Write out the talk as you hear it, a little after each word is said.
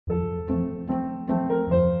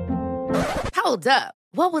Hold up.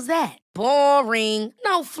 What was that? Boring.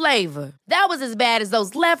 No flavor. That was as bad as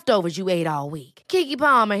those leftovers you ate all week. Keke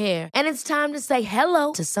Palmer here, and it's time to say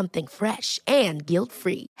hello to something fresh and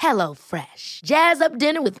guilt-free. Hello Fresh. Jazz up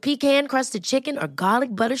dinner with pecan-crusted chicken or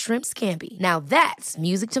garlic butter shrimp scampi. Now that's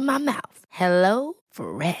music to my mouth. Hello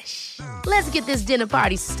Fresh. Let's get this dinner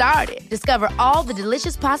party started. Discover all the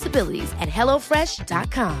delicious possibilities at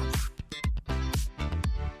hellofresh.com.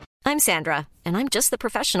 I'm Sandra, and I'm just the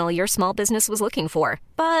professional your small business was looking for.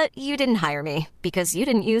 But you didn't hire me because you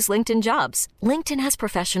didn't use LinkedIn Jobs. LinkedIn has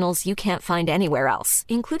professionals you can't find anywhere else,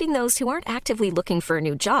 including those who aren't actively looking for a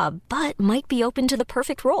new job, but might be open to the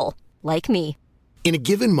perfect role, like me. In a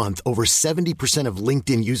given month, over 70% of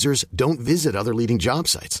LinkedIn users don't visit other leading job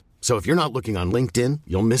sites. So if you're not looking on LinkedIn,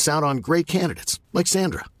 you'll miss out on great candidates, like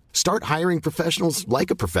Sandra. Start hiring professionals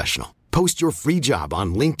like a professional. Post your free job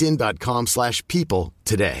on linkedin.com/people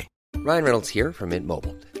today. Ryan Reynolds here from Mint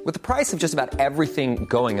Mobile. With the price of just about everything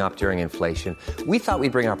going up during inflation, we thought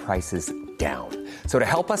we'd bring our prices down. So to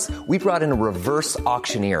help us, we brought in a reverse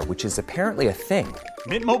auctioneer, which is apparently a thing.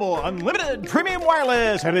 Mint Mobile Unlimited Premium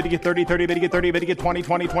Wireless. How to get 30, 30, bit to get 30, bit to get 20,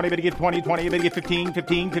 20, 20, bit to get 20, 20, bit to get 15,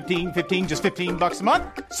 15, 15, 15, just $15 a month?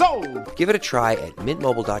 Sold! Give it a try at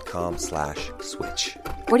mintmobile.com/switch.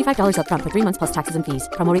 $45 up front for 3 months plus taxes and fees.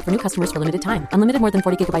 Promo rate for new customers for limited time. Unlimited more than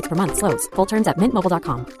 40 gigabytes per month. Slows full terms at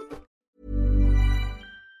mintmobile.com.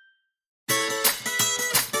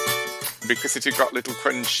 Because it had got little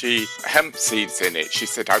crunchy hemp seeds in it, she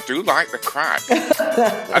said, I do like the crack.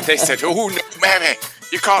 And they said, oh, no, Mary,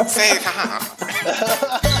 you can't say that.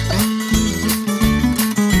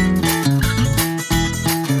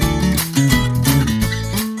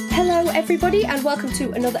 Hello, everybody, and welcome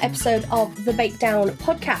to another episode of the Bake Down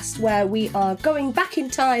podcast, where we are going back in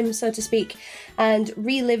time, so to speak, and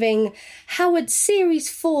reliving Howard's Series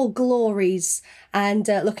 4 glories and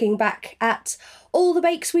looking back at all the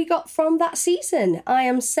bakes we got from that season. I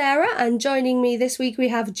am Sarah, and joining me this week we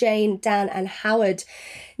have Jane, Dan and Howard.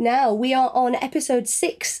 Now, we are on episode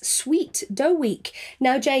 6, Sweet Dough Week.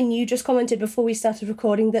 Now, Jane, you just commented before we started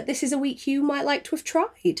recording that this is a week you might like to have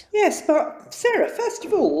tried. Yes, but Sarah, first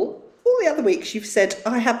of all the other weeks you've said,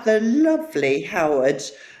 I have the lovely Howard,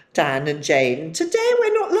 Dan and Jane. Today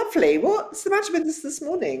we're not lovely. What's the matter with us this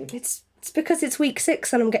morning? It's because it's week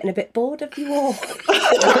 6 and I'm getting a bit bored of you all.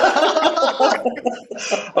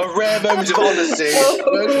 A rare moment of honesty.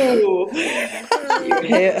 Oh. You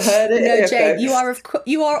heard it. No, Jane,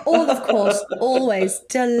 you are all, of course, always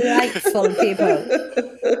delightful people.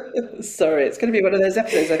 Sorry, it's going to be one of those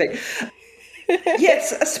episodes, I think.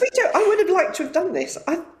 Yes, a sweet dough. I would have liked to have done this.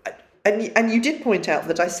 And you did point out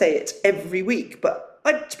that I say it every week, but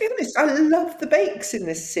to be honest, I love the bakes in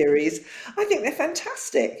this series. I think they're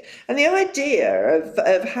fantastic. And the idea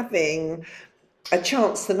of having a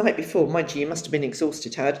chance the night before, mind you must have been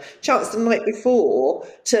exhausted, Howard, chance the night before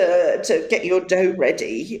to get your dough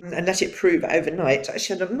ready and let it prove overnight.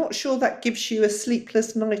 Actually, I'm not sure that gives you a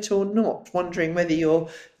sleepless night or not, wondering whether your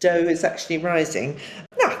dough is actually rising.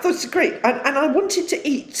 No, I thought it was great. And I wanted to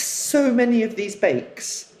eat so many of these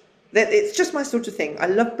bakes. It's just my sort of thing. I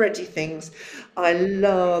love bready things. I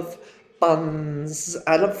love buns.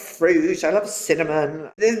 I love fruit. I love cinnamon.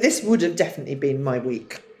 This would have definitely been my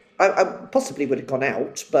week. I possibly would have gone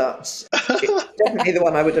out, but it's definitely the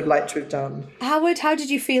one I would have liked to have done. Howard, how did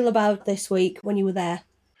you feel about this week when you were there?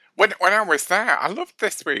 When I was there, I loved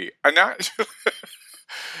this week. And actually,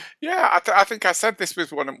 yeah, I think I said this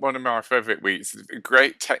was one of my favourite weeks.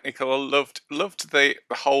 Great technical. I loved the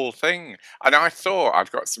whole thing, and I thought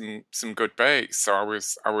I'd got some good bakes, so I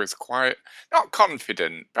was quite not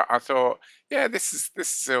confident, but I thought, yeah, this is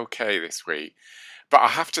okay this week. But I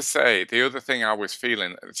have to say, the other thing I was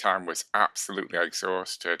feeling at the time was absolutely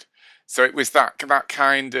exhausted. So it was that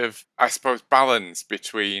kind of, I suppose, balance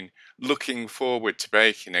between looking forward to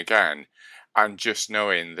baking again and just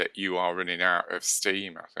knowing that you are running out of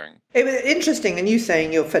steam, I think. It was interesting, and you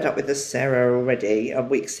saying you're fed up with us, Sarah, already on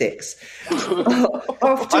week 6. I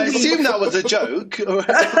assume that was a joke.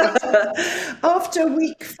 After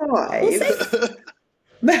week 5...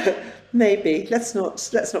 Maybe. Let's not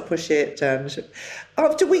push it down.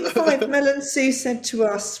 After week 5, Mel and Sue said to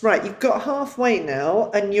us, right, you've got halfway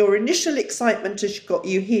now, and your initial excitement has got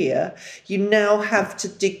you here. You now have to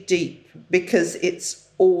dig deep, because it's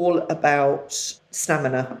all about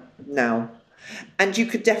stamina now. And you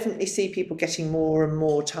could definitely see people getting more and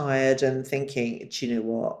more tired and thinking, do you know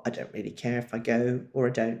what? I don't really care if I go or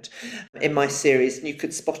I don't in my series. And you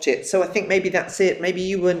could spot it. So I think maybe that's it. Maybe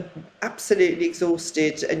you were absolutely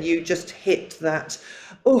exhausted and you just hit that,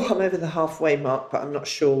 I'm over the halfway mark, but I'm not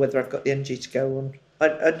sure whether I've got the energy to go on.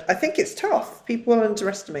 I think it's tough. People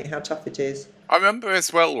underestimate how tough it is. I remember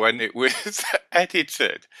as well when it was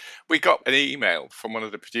edited, we got an email from one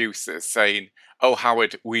of the producers saying, "Oh,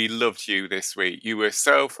 Howard, we loved you this week. You were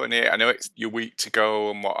so funny. I know it's your week to go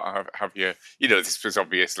and what have you." You know, this was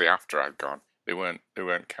obviously after I'd gone. They weren't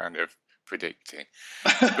kind of predicting.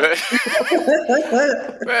 But,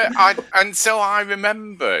 so I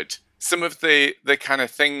remembered some of the kind of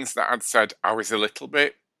things that I'd said. I was a little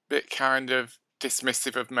bit kind of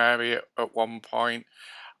dismissive of Mary at one point.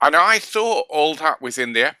 And I thought all that was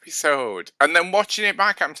in the episode. And then watching it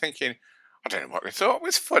back, I'm thinking, I don't know what they thought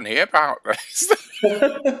was funny about this.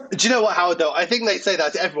 Do you know what, Howard, though? I think they say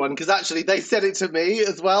that to everyone, because actually they said it to me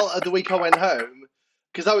as well at the week I went home.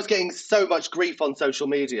 Because I was getting so much grief on social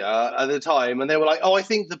media at the time. And they were like, oh, I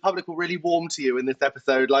think the public will really warm to you in this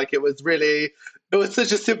episode. Like, it was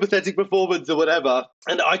such a sympathetic performance or whatever.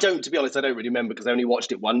 And to be honest, I don't really remember because I only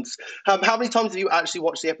watched it once. How many times have you actually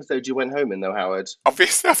watched the episode you went home in, though, Howard?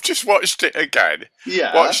 Obviously, I've just watched it again.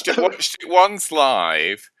 Yeah. Watched it once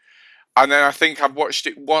live. And then I think I've watched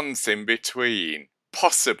it once in between.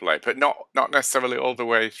 Possibly, but not necessarily all the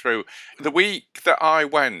way through. The week that I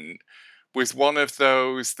went was one of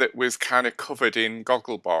those that was kind of covered in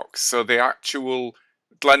Gogglebox. So the actual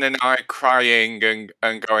Glenn and I crying and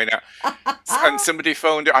going out. And somebody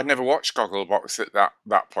phoned it. I'd never watched Gogglebox at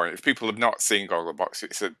that point. If people have not seen Gogglebox,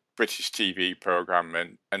 it's a British TV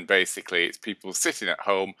programme and basically it's people sitting at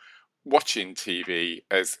home watching TV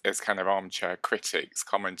as kind of armchair critics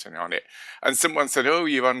commenting on it. And someone said, "Oh,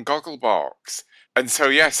 you're on Gogglebox." And so,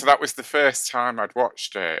 so that was the first time I'd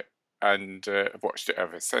watched it. And I've watched it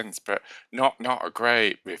ever since, but not a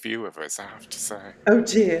great review of us, I have to say. Oh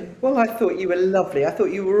dear. Well, I thought you were lovely. I thought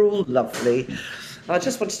you were all lovely. I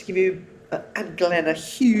just wanted to give you and Glenn a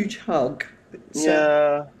huge hug.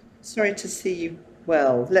 Yeah. Sorry to see you.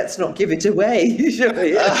 Well, let's not give it away, shall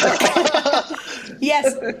we?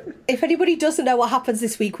 Yes. If anybody doesn't know what happens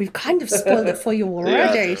this week, we've kind of spoiled it for you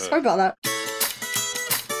already. Yeah. Sorry about that.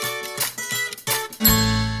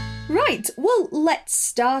 Right, well, let's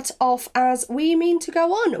start off as we mean to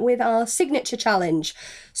go on with our signature challenge.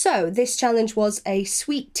 So this challenge was a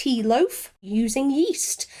sweet tea loaf using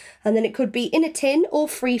yeast, and then it could be in a tin or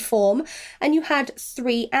free form, and you had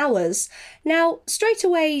 3 hours. Now, straight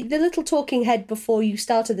away, the little talking head before you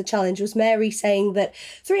started the challenge was Mary saying that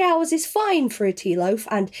 3 hours is fine for a tea loaf,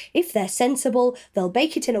 and if they're sensible, they'll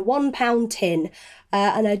bake it in a £1 tin.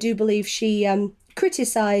 And I do believe she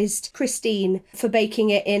criticised Christine for baking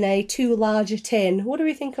it in a too large a tin. What do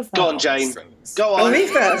we think of that? Go on, Jane. Go on. Me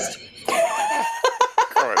first. Go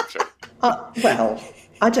on, Jane. Well,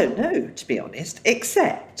 I don't know, to be honest,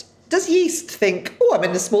 except does yeast think, oh, I'm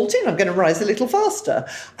in a small tin, I'm going to rise a little faster?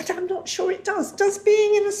 I'm not sure it does. Does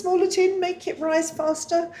being in a smaller tin make it rise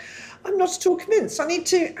faster? I'm not at all convinced. I need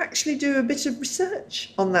to actually do a bit of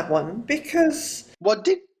research on that one because... What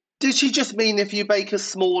did she just mean if you bake a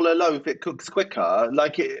smaller loaf, it cooks quicker?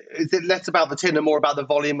 Like, is it less about the tin and more about the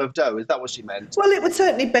volume of dough? Is that what she meant? Well, it would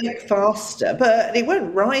certainly bake faster, but it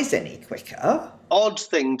won't rise any quicker. Odd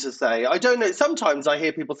thing to say. I don't know. Sometimes I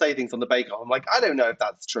hear people say things on the bake-off. I'm like, I don't know if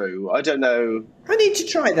that's true. I don't know. I need to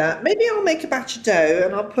try that. Maybe I'll make a batch of dough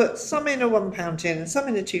and I'll put some in a £1 tin and some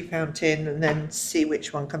in a £2 tin and then see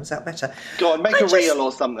which one comes out better. Go on, make a reel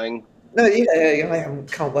or something. No, I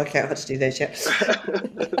can't work out how to do those yet.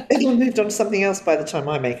 It'll moved on to something else by the time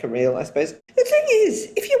I make a reel, I suppose. The thing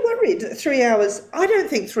is, if you're worried that 3 hours, I don't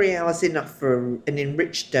think 3 hours is enough for an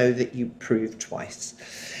enriched dough that you prove twice.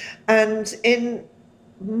 And in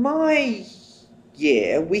my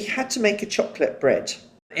year, we had to make a chocolate bread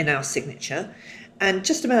in our signature. And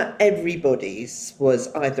just about everybody's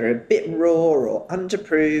was either a bit raw or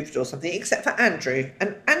underproved or something, except for Andrew.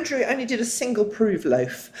 And Andrew only did a single proof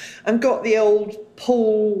loaf and got the old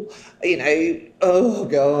Paul, oh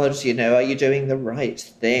God, are you doing the right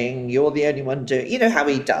thing? You're the only one doing, how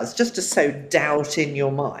he does, just to sow doubt in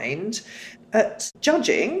your mind. At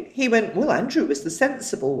judging, he went, well, Andrew was the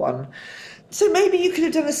sensible one. So maybe you could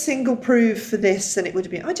have done a single proof for this and it would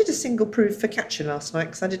have been... I did a single proof focaccia last night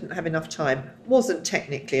because I didn't have enough time. Wasn't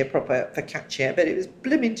technically a proper focaccia, but it was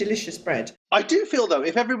blooming delicious bread. I do feel, though,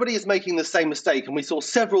 if everybody is making the same mistake, and we saw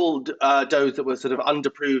several doughs that were sort of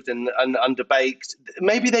underproved and underbaked,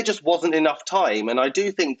 maybe there just wasn't enough time. And I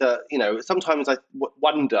do think that, sometimes I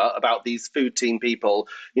wonder about these food team people.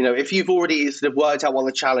 If you've already sort of worked out what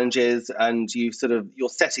the challenge is and you're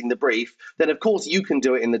setting the brief, then of course you can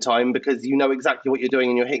do it in the time because you know exactly what you're doing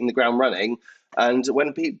and you're hitting the ground running. And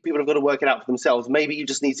when people have got to work it out for themselves, maybe you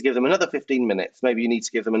just need to give them another 15 minutes. Maybe you need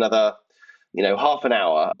to give them another half an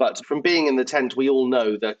hour. But from being in the tent, we all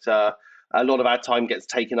know that a lot of our time gets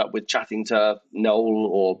taken up with chatting to Noel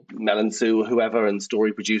or Mel and Sue or whoever and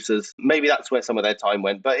story producers. Maybe that's where some of their time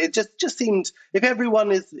went. But it just seemed, if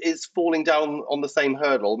everyone is falling down on the same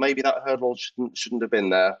hurdle, maybe that hurdle shouldn't have been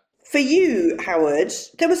there. For you, Howard,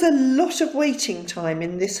 there was a lot of waiting time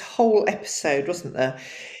in this whole episode, wasn't there?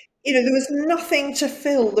 There was nothing to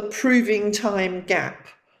fill the proving time gap.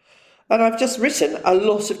 And I've just written a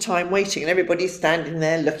lot of time waiting, and everybody's standing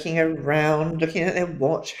there looking around, looking at their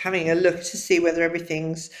watch, having a look to see whether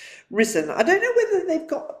everything's risen. I don't know whether they've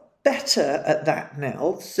got better at that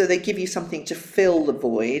now, so they give you something to fill the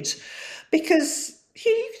void, because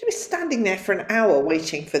you could be standing there for an hour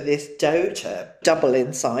waiting for this dough to double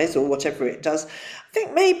in size or whatever it does. I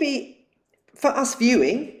think maybe for us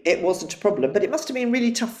viewing, it wasn't a problem, but it must have been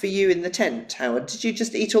really tough for you in the tent, Howard. Did you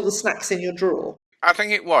just eat all the snacks in your drawer? I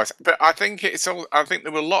think it was, but I think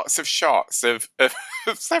there were lots of shots of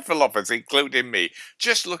several of us, including me,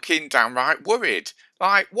 just looking downright worried.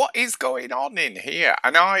 Like, what is going on in here?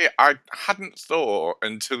 And I hadn't thought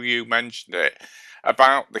until you mentioned it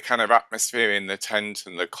about the kind of atmosphere in the tent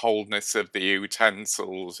and the coldness of the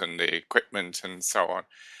utensils and the equipment and so on,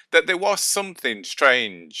 that there was something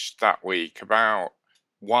strange that week about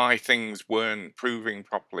why things weren't proving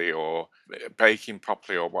properly or baking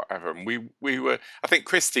properly or whatever. And we were, I think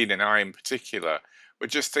Christine and I in particular, were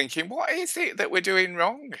just thinking, what is it that we're doing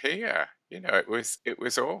wrong here? It was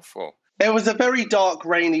awful. It was a very dark,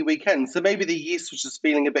 rainy weekend, so maybe the yeast was just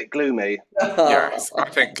feeling a bit gloomy. Yes, I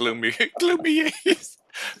think gloomy yeast.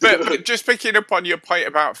 But just picking up on your point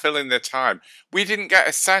about filling the time, we didn't get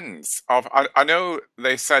a sense of, I know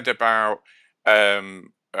they said about,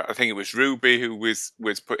 I think it was Ruby who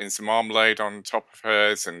was putting some marmalade on top of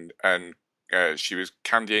hers, and she was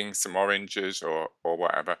candying some oranges or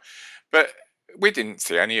whatever. But we didn't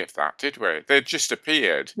see any of that, did we? They just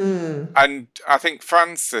appeared. And I think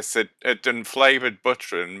Frances had done flavoured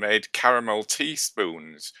butter and made caramel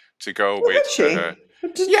teaspoons to go with her.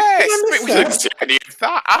 Yes, but we didn't see any of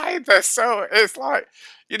that either. So it's like,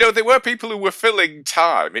 there were people who were filling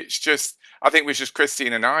time. It's just, I think it was just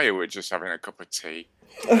Christine and I who were just having a cup of tea.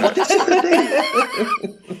 Well, this is the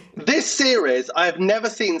thing. This series, I have never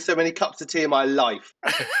seen so many cups of tea in my life.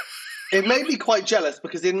 It made me quite jealous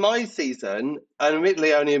because in my season, and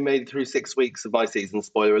admittedly I only made it through 6 weeks of my season,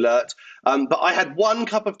 spoiler alert, but I had one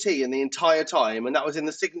cup of tea in the entire time, and that was in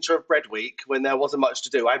the signature of bread week when there wasn't much to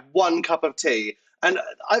do. I had one cup of tea, and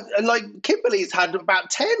Kimberly's had about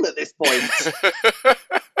 10 at this point.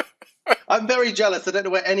 I'm very jealous. I don't know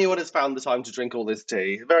where anyone has found the time to drink all this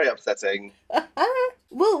tea. Very upsetting.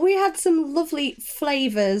 Well, we had some lovely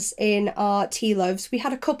flavours in our tea loaves. We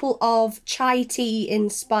had a couple of chai tea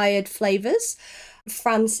inspired flavours.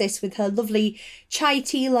 Frances with her lovely chai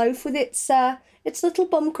tea loaf with its little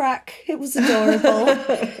bum crack. It was adorable.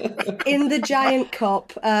 In the giant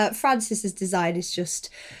cup. Frances's design is just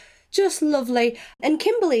lovely. And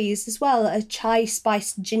Kimberly's as well, a chai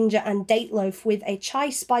spiced ginger and date loaf with a chai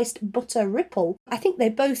spiced butter ripple. I think they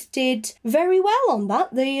both did very well on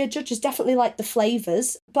that. The judges definitely liked the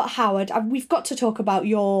flavours. But Howard, we've got to talk about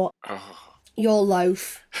your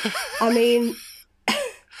loaf. I mean,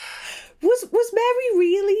 was Mary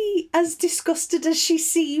really as disgusted as she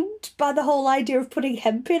seemed by the whole idea of putting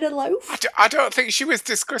hemp in a loaf? I don't think she was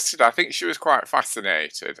disgusted. I think she was quite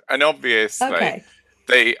fascinated. And obviously... Okay.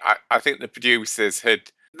 I think the producers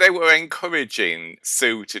they were encouraging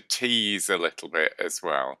Sue to tease a little bit as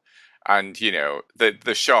well. And,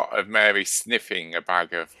 the shot of Mary sniffing a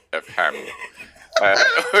bag of hemp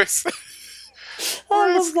was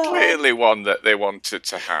clearly one that they wanted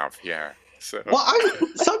to have, yeah. So. Well,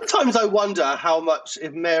 sometimes I wonder how much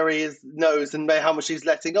if Mary knows and how much she's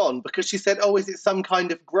letting on, because she said, "Oh, is it some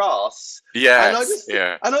kind of grass?" Yes,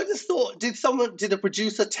 and I just thought, did a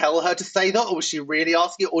producer tell her to say that, or was she really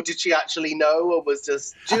asking it, or did she actually know, or was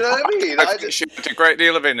just, do you know what I mean? I think she had a great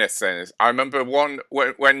deal of innocence. I remember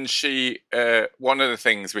when she one of the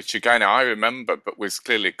things which again I remember, but was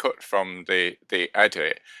clearly cut from the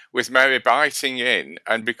edit, was Mary biting in,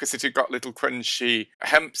 and because it had got little crunchy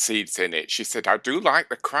hemp seeds in it, she said, "I do like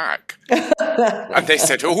the crack." And they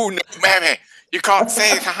said, "Oh no, Mary, you can't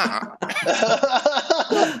say that."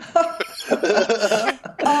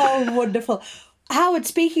 Oh, wonderful. Howard,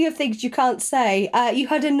 speaking of things you can't say, you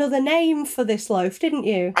had another name for this loaf, didn't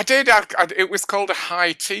you? I did. It was called a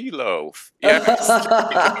high tea loaf. Yes.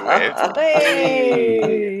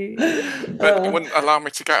 Hey! But it wouldn't allow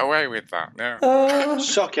me to get away with that, no.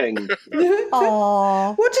 Shocking.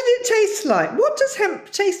 Aww. What did it taste like? What does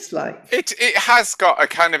hemp taste like? It has got a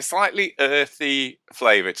kind of slightly earthy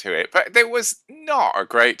flavour to it, but there was not a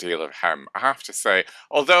great deal of hemp, I have to say.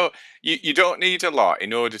 Although you don't need a lot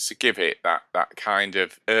in order to give it that kind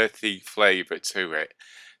of earthy flavour to it.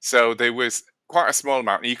 So there was quite a small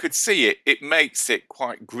amount, and you could see it makes it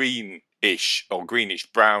quite greenish or greenish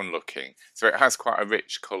brown looking. So it has quite a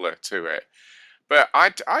rich colour to it. But I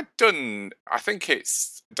think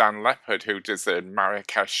it's Dan Leppard who does a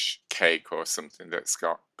Marrakesh cake or something that's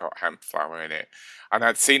got hemp flour in it. And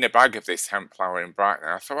I'd seen a bag of this hemp flour in Brighton,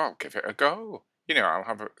 and I thought, I'll give it a go.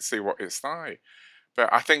 I'll see what it's like.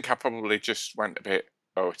 But I think I probably just went a bit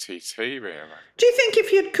OTT, really. Do you think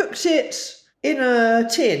if you'd cooked it in a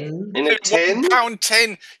tin? In a tin? £1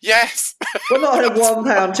 tin, yes. Well, not in a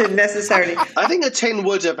 £1 tin necessarily. I think a tin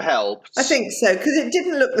would have helped. I think so, because it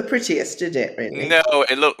didn't look the prettiest, did it, really? No,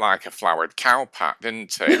 it looked like a floured cow pat,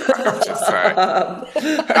 didn't it? I have to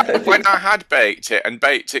say. When I had baked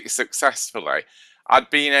it successfully, I'd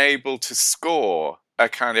been able to score a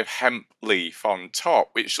kind of hemp leaf on top,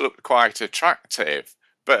 which looked quite attractive.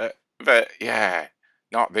 But yeah,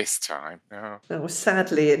 not this time, no. Oh,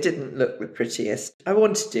 sadly, it didn't look the prettiest. I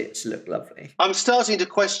wanted it to look lovely. I'm starting to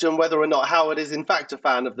question whether or not Howard is in fact a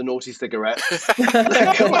fan of the naughty cigarettes.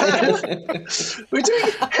 We're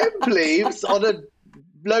doing hemp leaves on a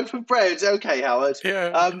loaf of bread. Okay, Howard.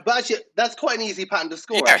 Yeah. But actually, that's quite an easy pattern to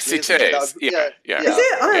score. Yes, actually, it isn't is. Yeah. Is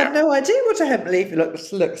it? I have no idea what a hemp leaf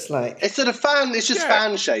looks like. It's sort of fan. It's just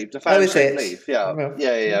fan-shaped. A is fan-shaped it? leaf. Yeah. Well,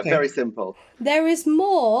 Yeah. okay. Very simple. There is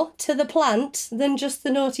more to the plant than just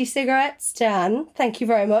the naughty cigarettes, Jan. Thank you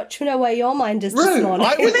very much. We know where your mind is this morning.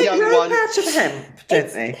 I was They young grow one. out of hemp,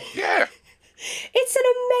 don't they? Yeah. It's an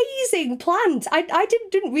amazing plant. I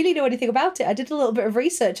didn't really know anything about it. I did a little bit of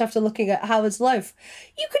research after looking at Howard's loaf.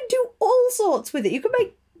 You can do all sorts with it. You can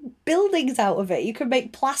make buildings out of it. You can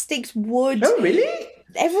make plastics, wood. Oh, really?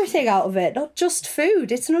 Everything out of it, not just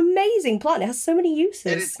food. It's an amazing plant. It has so many uses.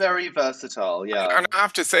 It is very versatile, yeah. And I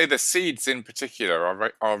have to say the seeds in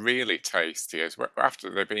particular are really tasty as well.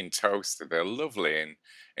 After they've been toasted, they're lovely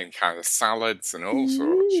in kind of salads and all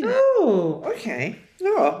sorts. Yeah. Oh, okay.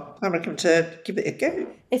 Oh, I reckon to give it a go.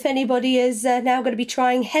 If anybody is now going to be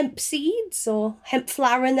trying hemp seeds or hemp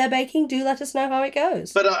flour in their baking, do let us know how it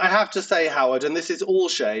goes. But I have to say, Howard, and this is all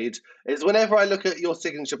shade, is whenever I look at your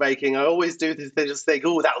signature baking, I always do this. They just think,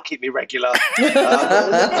 "Oh, that'll keep me regular."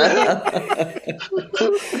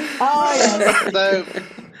 Oh, yes. So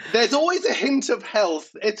there's always a hint of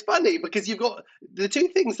health. It's funny because you've got the two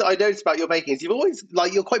things that I noticed about your baking is you've always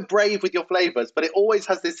you're quite brave with your flavors, but it always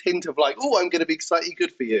has this hint of "Oh, I'm going to be slightly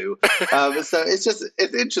good for you." So it's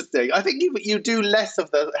interesting. I think you do less of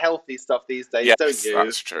the healthy stuff these days, Yes, don't you?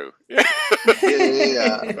 that's true.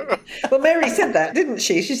 Yeah. Well, Mary said that, didn't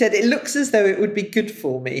she? She said, it looks as though it would be good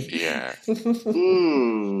for me. Yeah.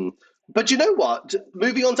 But you know what?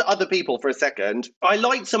 Moving on to other people for a second, I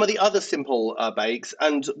liked some of the other simple bakes,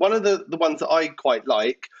 and one of the ones that I quite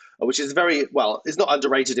like, which is it's not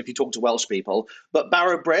underrated if you talk to Welsh people, but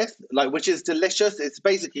barrow breath, which is delicious. It's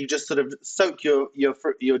basically you just sort of soak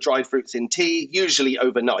your dried fruits in tea, usually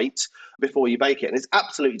overnight, before you bake it. And it's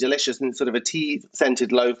absolutely delicious, and it's sort of a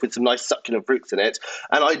tea-scented loaf with some nice succulent fruits in it.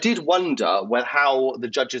 And I did wonder how the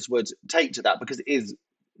judges would take to that, because it is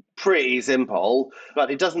pretty simple,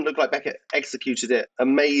 but it doesn't look like Beckett executed it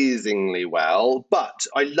amazingly well. But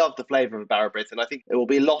I love the flavour of barrow breath, and I think it will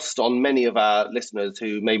be lost on many of our listeners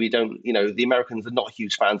who maybe don't, the Americans are not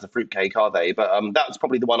huge fans of fruitcake, are they? But that was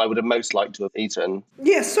probably the one I would have most liked to have eaten.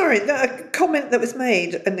 Yeah, sorry, a comment that was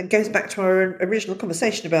made, and it goes back to our original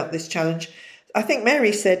conversation about this challenge. I think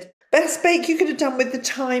Mary said, best bake you could have done with the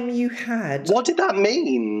time you had. What did that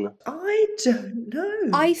mean? I don't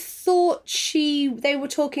know. I thought they were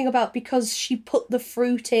talking about because she put the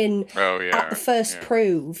fruit in at the first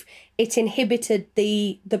prove, it inhibited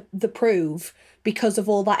the prove because of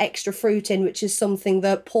all that extra fruit in, which is something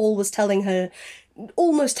that Paul was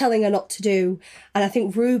almost telling her not to do. And I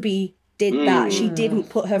think Ruby did that. She didn't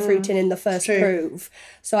put her fruit in the first prove.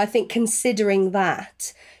 So I think considering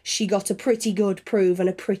that, she got a pretty good prove and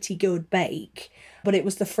a pretty good bake. But it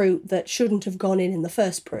was the fruit that shouldn't have gone in the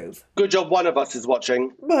first prove. Good job one of us is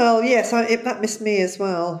watching. Well, yes, that missed me as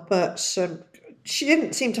well. But she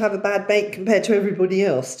didn't seem to have a bad bake compared to everybody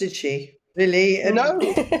else, did she? Really? No.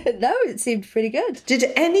 No, it seemed pretty good. Did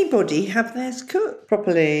anybody have theirs cooked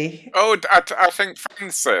properly? Oh, I think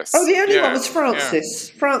Francis. Oh, the only one was Francis.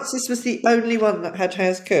 Yeah. Francis was the only one that had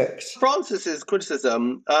hers cooked. Francis's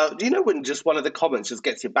criticism, do you know when just one of the comments just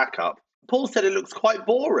gets your back up? Paul said it looks quite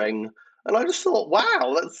boring. And I just thought,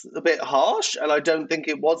 wow, that's a bit harsh. And I don't think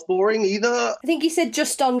it was boring either. I think he said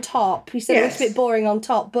just on top. He said it was a bit boring on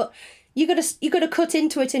top, but you gotta cut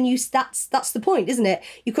into it, and that's the point, isn't it?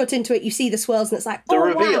 You cut into it, you see the swirls, and it's like, The oh,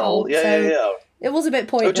 reveal. wow. Yeah. It was a bit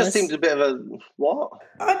pointless. It just seemed a bit of a, what?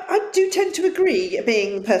 I do tend to agree,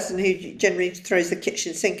 being the person who generally throws the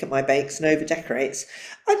kitchen sink at my bakes and over-decorates.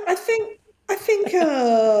 I think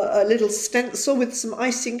a little stencil with some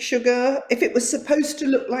icing sugar, if it was supposed to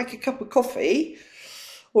look like a cup of coffee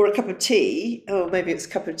or a cup of tea, or maybe it's a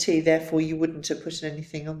cup of tea, therefore you wouldn't have put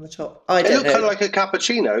anything on the top. I don't know. It looked kind of like a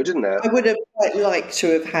cappuccino, didn't it? I would have quite liked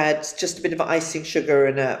to have had just a bit of icing sugar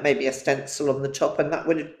and maybe a stencil on the top, and that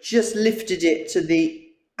would have just lifted it to the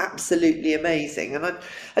absolutely amazing. And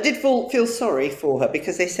I did feel sorry for her,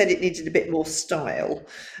 because they said it needed a bit more style.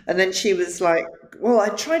 And then she was like, well, I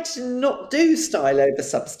tried to not do style over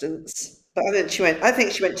substance. But then I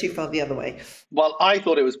think she went too far the other way. Well, I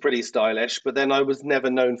thought it was pretty stylish, but then I was never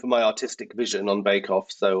known for my artistic vision on Bake Off,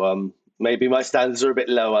 so maybe my standards are a bit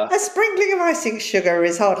lower. A sprinkling of icing sugar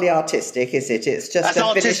is hardly artistic, is it? It's just That's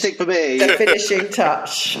artistic for me. The finishing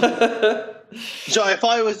touch. So if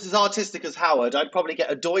I was as artistic as Howard, I'd probably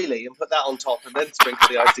get a doily and put that on top and then sprinkle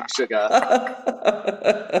the icing sugar.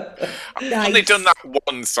 I've only done that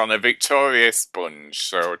once on a Victoria sponge,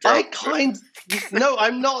 so No,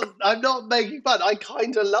 I'm not making fun. I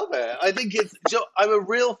kind of love it. I think I'm a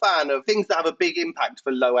real fan of things that have a big impact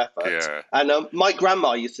for low effort. Yeah. And my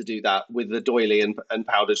grandma used to do that with the doily and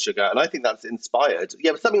powdered sugar, and I think that's inspired.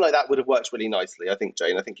 Yeah, but something like that would have worked really nicely. I think,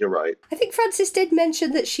 Jane. I think you're right. I think Frances did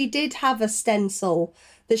mention that she did have a stencil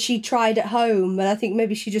that she tried at home, and I think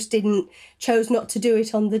maybe she just chose not to do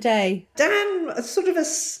it on the day. Dan, sort of a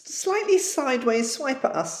slightly sideways swipe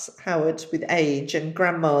at us, Howard, with age and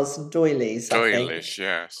grandmas and doilies. Doilish,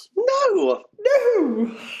 yes. No.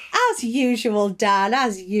 As usual, Dan,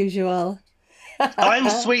 as usual. I'm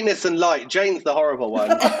sweetness and light. Jane's the horrible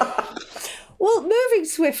one. Well, moving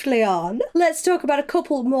swiftly on, let's talk about a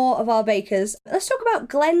couple more of our bakers. Let's talk about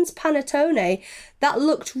Glenn's panettone. That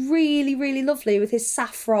looked really, really lovely with his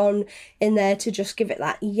saffron in there to just give it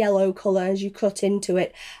that yellow colour as you cut into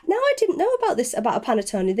it. Now, I didn't know about a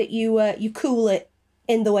panettone, that you cool it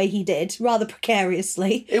in the way he did, rather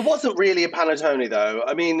precariously. It wasn't really a panettone, though.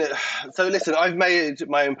 I mean, so listen, I've made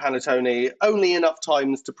my own panettone only enough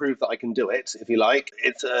times to prove that I can do it, if you like.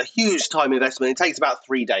 It's a huge time investment. It takes about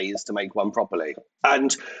 3 days to make one properly.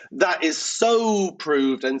 And that is so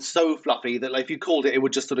proved and so fluffy that if you called it, it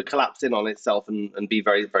would just sort of collapse in on itself and be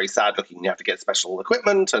very, very sad looking. You have to get special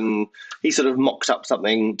equipment, and he sort of mocked up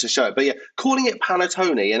something to show it. But yeah, calling it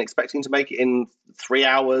panettone and expecting to make it in 3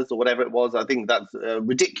 hours or whatever it was, I think that's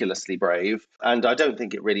ridiculously brave. And I don't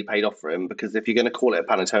think it really paid off for him, because if you're going to call it a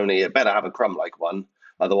panettone, it better have a crumb-like one.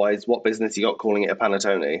 Otherwise, what business you got calling it a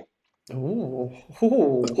panettone? Ooh.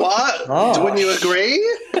 What? Gosh. Wouldn't you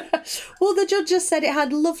agree? Well, the judges said it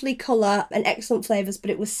had lovely colour and excellent flavours, but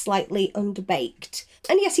it was slightly underbaked.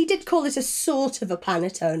 And yes, he did call it a sort of a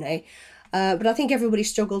panettone, but I think everybody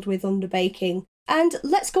struggled with underbaking. And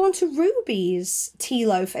let's go on to Ruby's tea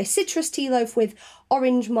loaf, a citrus tea loaf with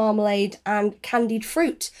orange marmalade and candied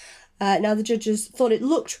fruit. Now, the judges thought it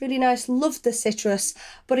looked really nice, loved the citrus,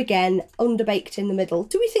 but again, underbaked in the middle.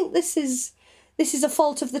 Do we think this is a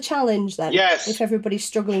fault of the challenge, then? Yes. If everybody's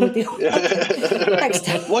struggling with the... Next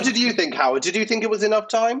time. What did you think, Howard? Did you think it was enough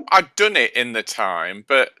time? I'd done it in the time,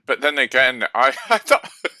 but then again, I thought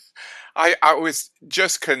I was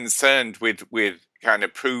just concerned with kind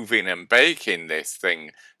of proving and baking this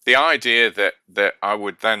thing. The idea that I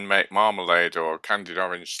would then make marmalade or candied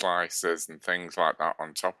orange slices and things like that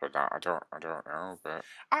on top of that, I don't know, but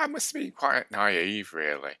I must be quite naive,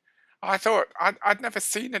 really. I thought I'd never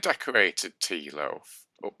seen a decorated tea loaf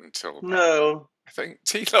up until then. No. I think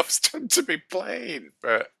tea loaves tend to be plain,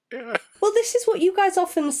 but yeah. Well, this is what you guys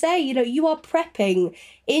often say, you are prepping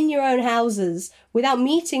in your own houses without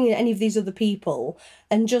meeting any of these other people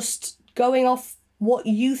and just going off what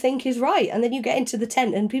you think is right. And then you get into the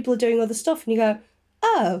tent and people are doing other stuff and you go,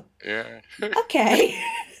 oh, yeah, okay.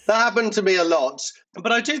 That happened to me a lot.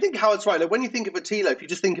 But I do think Howard's right. Like, when you think of a tea loaf, you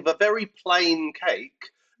just think of a very plain cake.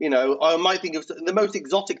 I might think of the most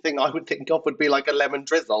exotic thing I would think of would be like a lemon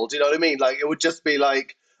drizzle. Do you know what I mean? Like, it would just be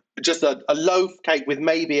like just a loaf cake with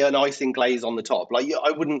maybe an icing glaze on the top. Like,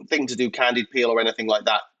 I wouldn't think to do candied peel or anything like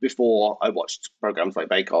that before I watched programs like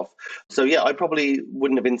Bake Off. So yeah, I probably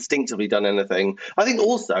wouldn't have instinctively done anything. I think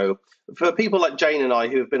also for people like Jane and I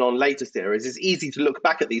who have been on later series, it's easy to look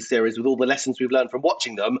back at these series with all the lessons we've learned from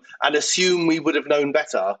watching them and assume we would have known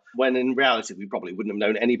better, when in reality we probably wouldn't have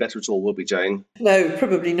known any better at all, would we, Jane? No,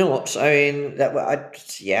 probably not. I mean,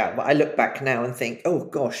 I look back now and think, oh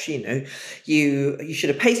gosh, you should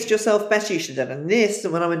have paced yourself better. You should have done this.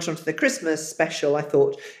 And when I went on to the Christmas special, I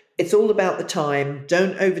thought, it's all about the time.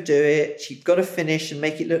 Don't overdo it. You've got to finish and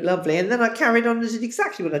make it look lovely. And then I carried on and did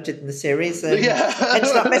exactly what I did in the series and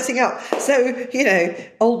ended up messing up. So,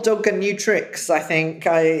 old dog and new tricks. I think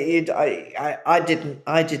I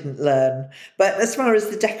didn't learn. But as far as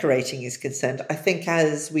the decorating is concerned, I think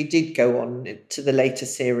as we did go on to the later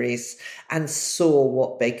series and saw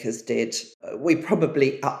what bakers did, we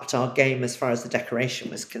probably upped our game as far as the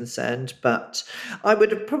decoration was concerned. But I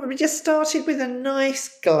would have probably just started with a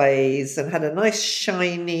nice glaze and had a nice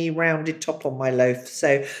shiny rounded top on my loaf.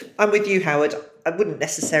 So I'm with you, Howard. I wouldn't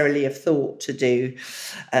necessarily have thought to do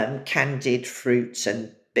candied fruits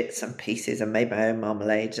and bits and pieces and made my own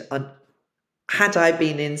marmalade. Had I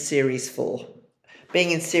been in series 4,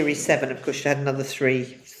 being in series 7, of course, you had another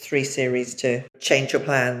three series to change your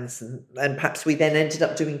plans, and perhaps we then ended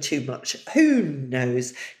up doing too much. Who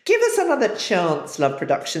knows? Give us another chance, Love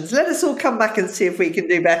Productions. Let us all come back and see if we can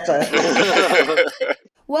do better.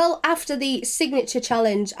 Well, after the signature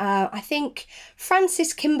challenge, I think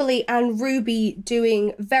Frances, Kimberly and Ruby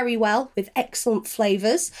doing very well with excellent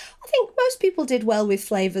flavours. I think most people did well with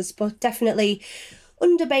flavours, but definitely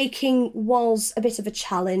underbaking was a bit of a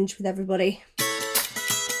challenge with everybody.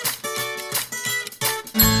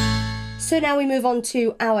 So now we move on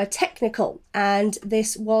to our technical, and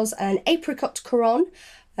this was an apricot couronne,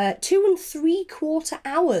 2 3/4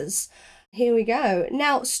 hours. Here we go.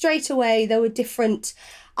 Now, straight away, there were different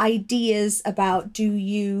ideas about, do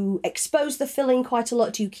you expose the filling quite a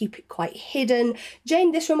lot? Do you keep it quite hidden?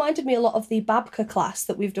 Jane, this reminded me a lot of the babka class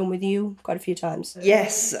that we've done with you quite a few times.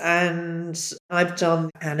 Yes, and I've done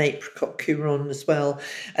an apricot couronne as well.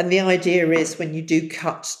 And the idea is when you do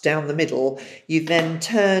cut down the middle, you then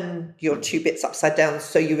turn your 2 bits upside down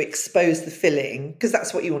so you expose the filling, because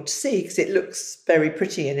that's what you want to see, because it looks very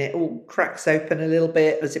pretty and it all cracks open a little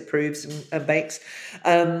bit as it proves and bakes.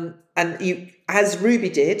 And you, as Ruby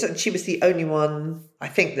did, and she was the only one, I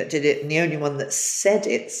think, that did it, and the only one that said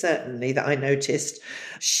it, certainly, that I noticed,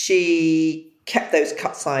 she kept those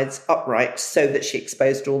cut sides upright so that she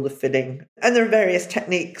exposed all the filling. And there are various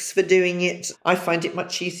techniques for doing it. I find it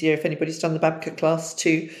much easier, if anybody's done the babka class,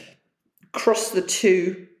 to cross the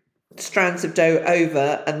 2 strands of dough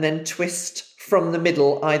over and then twist from the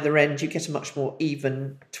middle either end. You get a much more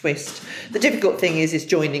even twist. The difficult thing is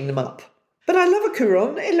joining them up. But I love a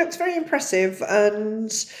couronne. It looks very impressive,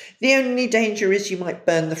 and the only danger is you might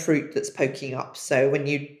burn the fruit that's poking up. So when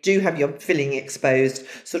you do have your filling exposed,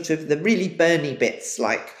 sort of the really burny bits,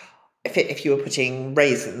 like if you were putting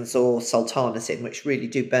raisins or sultanas in, which really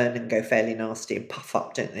do burn and go fairly nasty and puff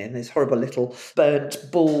up, don't they? And there's horrible little burnt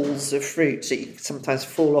balls of fruit that you sometimes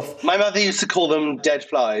fall off. My mother used to call them dead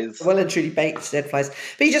flies. Well and truly baked dead flies.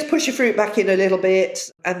 But you just push your fruit back in a little bit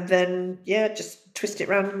and then, just twist it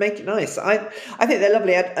around and make it nice. I think they're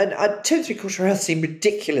lovely. 2 3/4 hours seem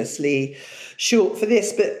ridiculously short for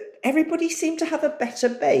this, but everybody seemed to have a better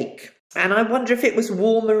bake. And I wonder if it was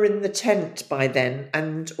warmer in the tent by then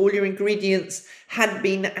and all your ingredients had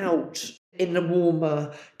been out in the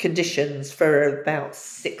warmer conditions for about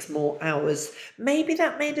 6 more hours. Maybe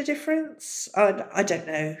that made a difference. I don't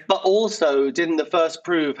know. But also, didn't the first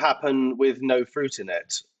prove happen with no fruit in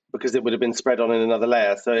it? Because it would have been spread on in another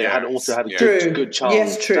layer, so it had also had a good chance.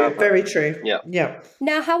 Yes, true, very true. Yeah.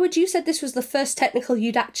 Now, Howard, you said this was the first technical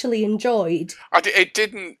you'd actually enjoyed. It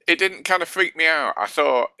didn't kind of freak me out. I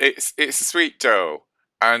thought it's a sweet dough,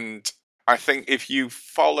 and I think if you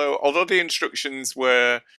follow, although the instructions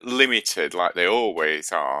were limited like they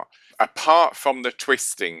always are, apart from the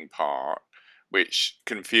twisting part, which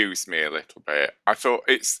confused me a little bit, I thought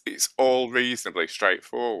it's all reasonably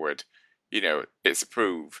straightforward. It's a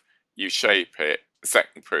proof, you shape it.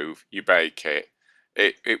 Second proof, you bake it.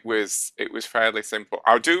 It was fairly simple.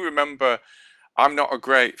 I do remember, I'm not a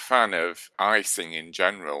great fan of icing in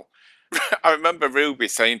general. I remember Ruby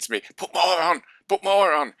saying to me, put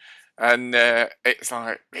more on. And it's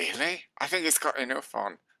like, really? I think it's got enough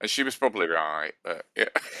on. And she was probably right, but yeah.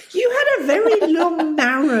 You had a very long,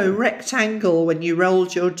 narrow rectangle when you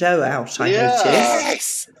rolled your dough out, I noticed.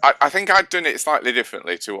 Yes! I think I'd done it slightly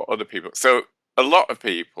differently to what other people... So a lot of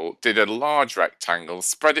people did a large rectangle,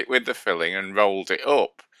 spread it with the filling and rolled it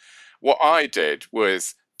up. What I did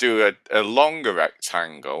was do a longer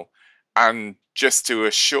rectangle and just do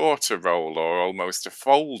a shorter roll or almost a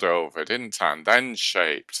fold over, didn't I? And then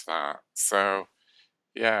shaped that. So,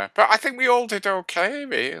 yeah. But I think we all did okay,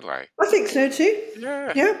 really. I think so too.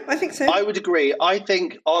 Yeah. Yeah, I think so. I would agree. I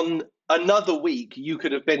think on another week, you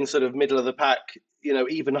could have been sort of middle of the pack,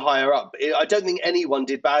 even higher up. I don't think anyone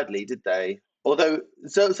did badly, did they? Although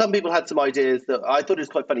some people had some ideas that I thought it was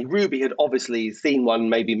quite funny. Ruby had obviously seen one,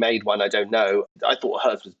 maybe made one, I don't know. I thought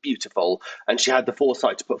hers was beautiful. And she had the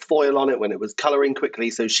foresight to put foil on it when it was colouring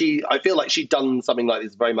quickly. So I feel like she'd done something like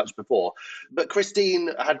this very much before. But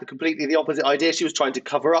Christine had completely the opposite idea. She was trying to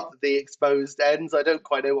cover up the exposed ends. I don't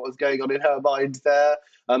quite know what was going on in her mind there.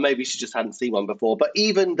 Maybe she just hadn't seen one before. But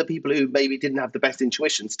even the people who maybe didn't have the best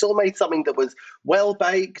intuition still made something that was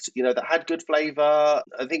well-baked, that had good flavour.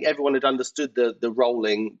 I think everyone had understood the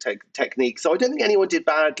rolling technique. So I don't think anyone did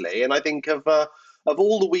badly. And I think of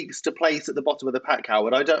all the weeks to place at the bottom of the pack,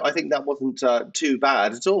 Howard, I think that wasn't too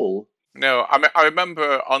bad at all. No, I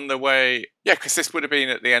remember on the way, because this would have been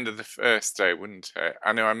at the end of the first day, wouldn't it?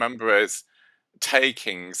 I remember us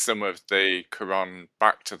taking some of the Quran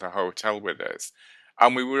back to the hotel with us.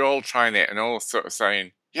 And we were all trying it and all sort of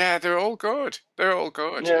saying, yeah, they're all good. They're all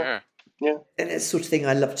good, yeah. And it's the sort of thing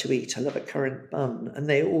I love to eat. I love a currant bun. And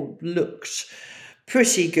they all looked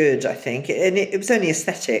pretty good, I think. And it was only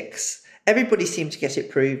aesthetics. Everybody seemed to get it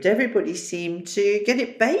proved. Everybody seemed to get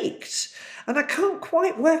it baked. And I can't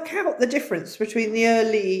quite work out the difference between the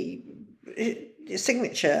early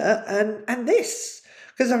signature and this.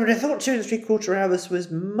 Because I would have thought 2 3/4 hours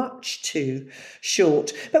was much too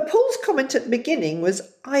short. But Paul's comment at the beginning was,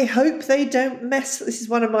 I hope they don't mess, this is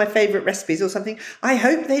one of my favourite recipes or something, I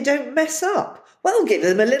hope they don't mess up. Well, give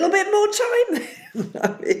them a little bit more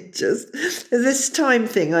time. This time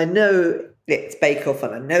thing, I know it's Bake Off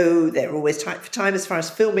and I know they're always tight for time as far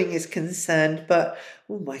as filming is concerned, but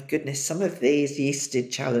oh my goodness, some of these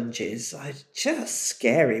yeasted challenges are just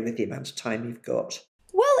scary with the amount of time you've got.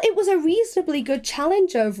 Well, it was a reasonably good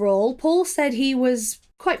challenge overall. Paul said he was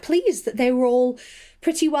quite pleased that they were all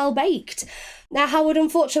pretty well baked. Now, Howard,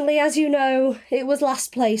 unfortunately, as you know, it was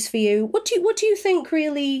last place for you. What do you think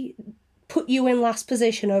really put you in last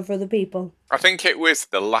position over other people? I think it was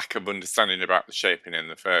the lack of understanding about the shaping in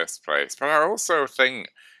the first place. But I also think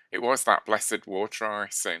it was that blessed water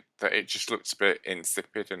icing, that it just looked a bit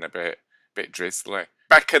insipid and a bit drizzly.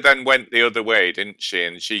 Becca then went the other way, didn't she?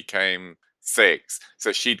 And she came 6,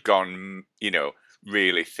 so she'd gone,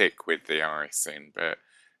 really thick with the icing. But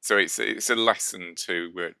so it's a lesson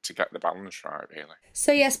to get the balance right, really.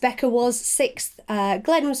 So yes, Becca was 6th,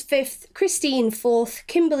 Glenn was 5th, Christine 4th,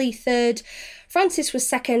 Kimberly 3rd, Frances was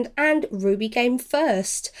 2nd, and Ruby came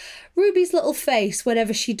 1st. Ruby's little face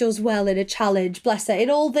whenever she does well in a challenge, bless her. In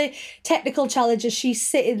all the technical challenges, she's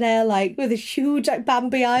sitting there like with a huge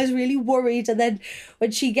Bambi eyes, really worried, and then when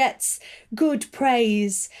she gets good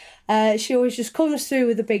praise, she always just comes through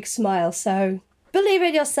with a big smile. So believe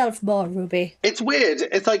in yourself more, Ruby. It's weird.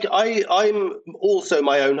 It's like I'm also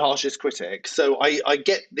my own harshest critic, so I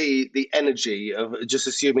get the energy of just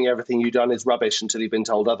assuming everything you've done is rubbish until you've been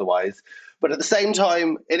told otherwise. But at the same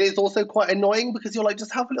time, it is also quite annoying because you're like,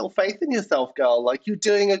 just have a little faith in yourself, girl. Like, you're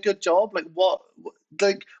doing a good job. Like, what?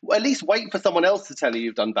 Like, at least wait for someone else to tell you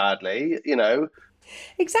you've done badly,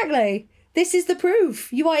 Exactly. This is the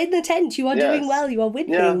proof. You are in the tent. You are doing well. You are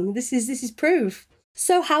winning. Yeah. This is proof.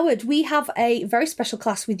 So, Howard, we have a very special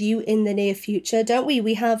class with you in the near future, don't we?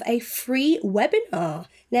 We have a free webinar.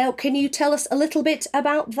 Now, can you tell us a little bit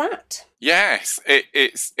about that? Yes,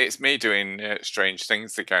 it's me doing strange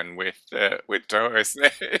things again with dough,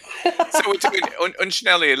 isn't it? So we're doing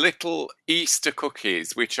Unchinelli little Easter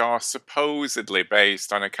cookies, which are supposedly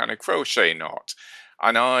based on a kind of crochet knot.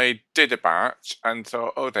 And I did a batch and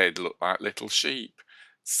thought, they'd look like little sheep.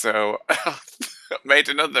 So I made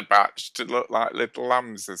another batch to look like little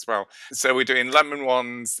lambs as well. So we're doing lemon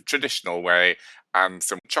ones, traditional way, and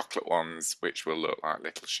some chocolate ones, which will look like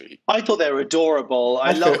little sheep. I thought they were adorable.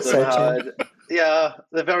 I love them, Howard. Yeah,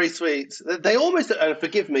 they're very sweet. They almost,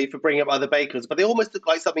 forgive me for bringing up other bakers, but they almost look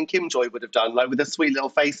like something Kim Joy would have done, like with the sweet little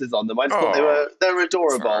faces on them. I just thought they were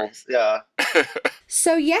adorable. Nice. Yeah.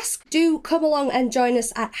 So yes, do come along and join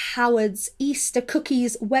us at Howard's Easter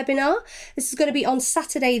Cookies webinar. This is going to be on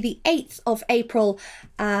Saturday, the 8th of April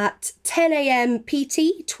at 10 a.m.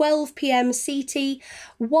 PT, 12 p.m. CT,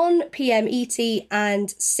 1 p.m. ET,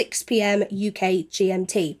 and 6 p.m. UK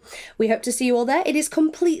GMT. We hope to see you all there. It is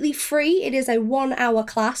completely free. It is a 1-hour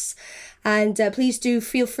class. And please do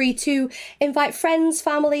feel free to invite friends,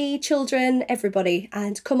 family, children, everybody,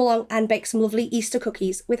 and come along and bake some lovely Easter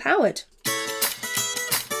cookies with Howard.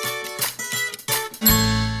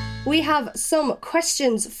 We have some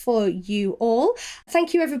questions for you all.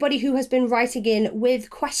 Thank you, everybody who has been writing in with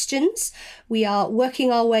questions. We are working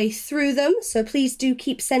our way through them, so please do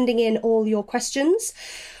keep sending in all your questions.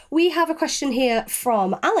 We have a question here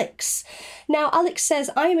from Alex. Now, Alex says,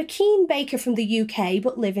 I am a keen baker from the UK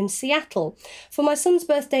but live in Seattle. For my son's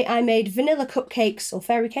birthday, I made vanilla cupcakes or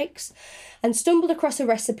fairy cakes and stumbled across a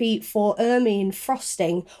recipe for ermine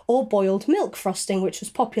frosting or boiled milk frosting, which was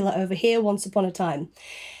popular over here once upon a time.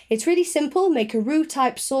 It's really simple. Make a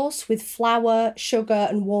roux-type sauce with flour, sugar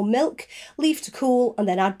and warm milk, leave to cool and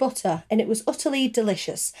then add butter, and it was utterly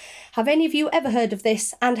delicious. Have any of you ever heard of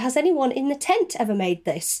this, and has anyone in the tent ever made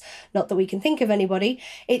this? Not that we can think of anybody.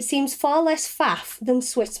 It seems far less faff than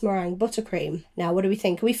Swiss meringue buttercream. Now, what do we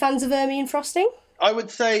think? Are we fans of ermine frosting? I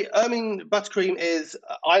would say ermine buttercream is,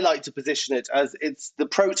 I like to position it as it's the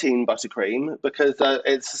protein buttercream because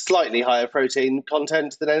it's a slightly higher protein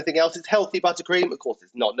content than anything else. It's healthy buttercream. Of course,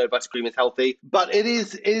 it's not. No buttercream is healthy, but it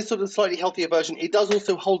is sort of a slightly healthier version. It does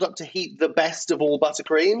also hold up to heat the best of all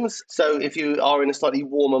buttercreams. So if you are in a slightly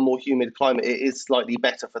warmer, more humid climate, it is slightly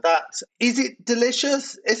better for that. Is it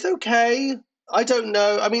delicious? It's okay. I don't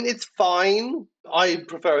know. I mean, it's fine. I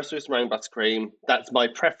prefer a Swiss meringue buttercream. That's my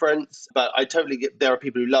preference. But I totally get there are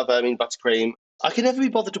people who love ermine buttercream. I can never be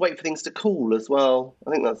bothered to wait for things to cool as well.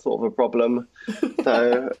 I think that's sort of a problem.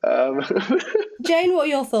 So, Jane, what are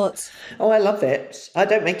your thoughts? Oh, I love it. I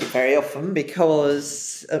don't make it very often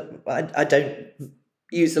because I don't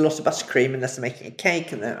use a lot of buttercream unless I'm making a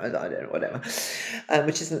cake, and then I don't know, whatever,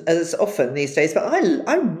 which isn't as often these days. But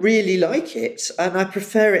I really like it, and I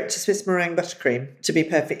prefer it to Swiss meringue buttercream, to be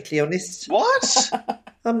perfectly honest. What?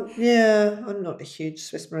 Yeah, I'm not a huge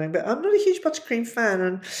Swiss meringue, but I'm not a huge buttercream fan,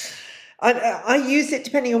 and I use it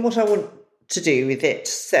depending on what I want to do with it.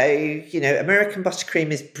 So, American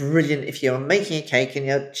buttercream is brilliant if you're making a cake and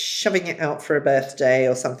you're shoving it out for a birthday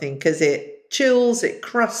or something, because it chills, it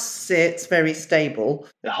crusts, it's very stable.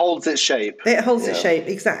 It holds its shape. It holds its shape,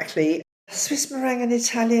 exactly. Swiss meringue and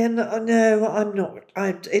Italian, no, I'm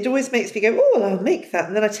not. It always makes me go, oh, well, I'll make that.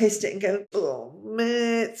 And then I taste it and go, oh,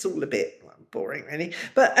 meh, it's all a bit boring, really.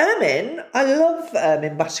 But ermine, I love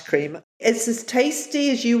ermine buttercream. It's as tasty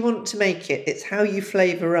as you want to make it. It's how you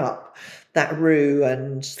flavour up that roux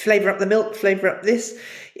and flavour up the milk, flavour up this.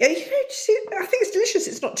 Yeah, I think it's delicious.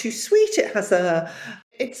 It's not too sweet.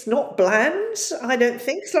 It's not bland, I don't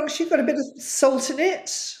think, as long as you've got a bit of salt in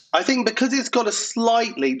it. I think because it's got a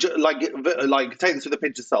slightly, like take this with a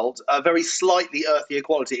pinch of salt, a very slightly earthier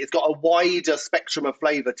quality. It's got a wider spectrum of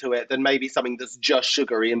flavour to it than maybe something that's just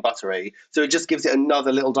sugary and buttery. So it just gives it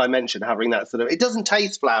another little dimension, having that sort of. It doesn't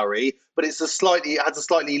taste floury, but it has a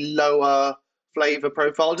slightly lower flavour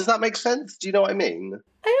profile. Does that make sense? Do you know what I mean?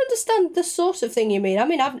 I understand the sort of thing you mean. I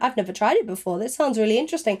mean, I've never tried it before. This sounds really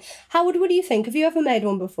interesting. Howard, what do you think? Have you ever made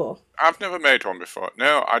one before? I've never made one before.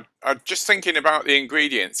 No, I just thinking about the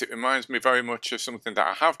ingredients. It reminds me very much of something that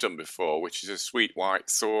I have done before, which is a sweet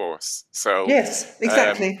white sauce. So yes,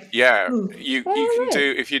 exactly. You can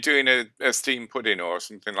do, if you're doing a steamed pudding or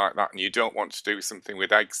something like that, and you don't want to do something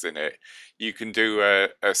with eggs in it, you can do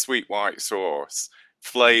a sweet white sauce.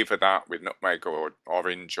 Flavour that with nutmeg or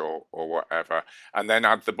orange or whatever, and then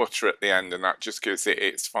add the butter at the end, and that just gives it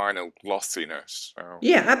its final glossiness. So.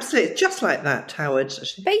 Yeah, absolutely. Just like that, Howard.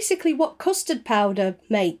 Basically what custard powder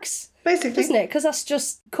makes. Basically. Isn't it? Because that's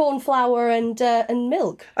just corn flour and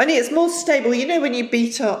milk. Only it's more stable. When you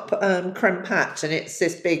beat up creme pat and it's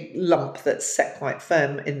this big lump that's set quite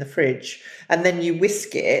firm in the fridge, and then you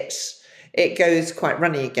whisk it, it goes quite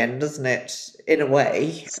runny again, doesn't it? In a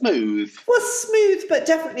way. Smooth. Well, smooth, but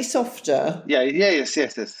definitely softer. Yes.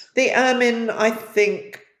 The ermine, I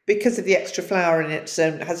think, because of the extra flour in it,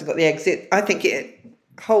 hasn't got the eggs. I think it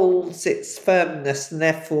holds its firmness and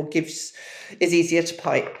therefore is easier to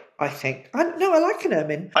pipe, I think. I like an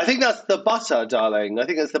ermine. I think that's the butter, darling. I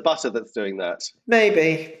think it's the butter that's doing that.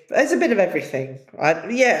 Maybe. There's a bit of everything. I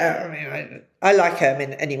like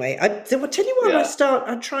ermine anyway. I'll tell you what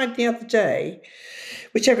I tried the other day,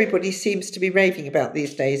 which everybody seems to be raving about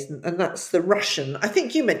these days, and that's the Russian. I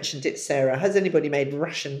think you mentioned it, Sarah. Has anybody made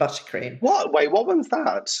Russian buttercream? What? Wait, what one's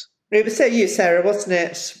that? It was you, Sarah, wasn't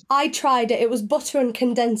it? I tried it. It was butter and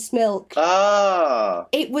condensed milk. Ah.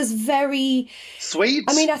 It was very sweet.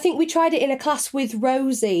 I mean, I think we tried it in a class with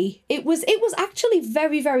Rosie. It was actually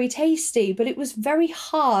very, very tasty, but it was very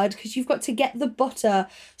hard because you've got to get the butter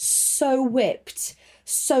so whipped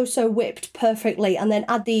perfectly, and then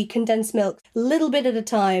add the condensed milk a little bit at a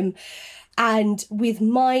time. And with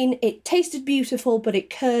mine, it tasted beautiful, but it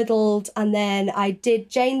curdled. And then I did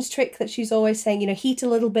Jane's trick that she's always saying, heat a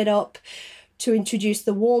little bit up, to introduce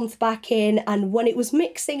the warmth back in. And when it was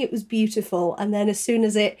mixing, it was beautiful. And then as soon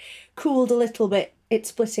as it cooled a little bit, it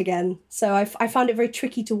split again. So I found it very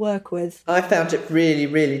tricky to work with. I found it really,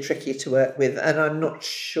 really tricky to work with, and I'm not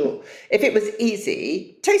sure if it was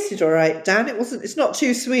easy. Tasted all right, Dan. It's not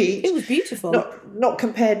too sweet. It was beautiful. Not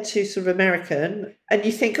compared to sort of American. And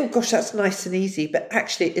you think, oh gosh, that's nice and easy, but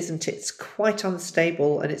actually it isn't. It's quite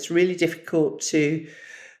unstable, and it's really difficult to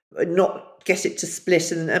not get it to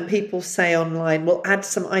split. And people say online, well, add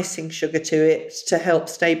some icing sugar to it to help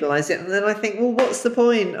stabilise it. And then I think, well, what's the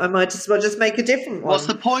point? I might as well just make a different one. What's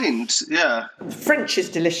the point? Yeah. French is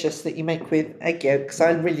delicious that you make with egg yolks.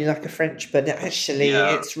 I really like a French, but actually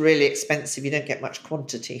it's really expensive. You don't get much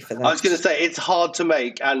quantity for that. I was going to say, it's hard to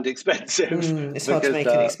make and expensive. It's hard to make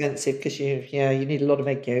and expensive because you need a lot of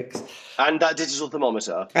egg yolks. And that digital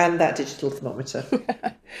thermometer.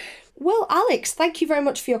 Well, Alex, thank you very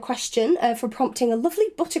much for your question, for prompting a lovely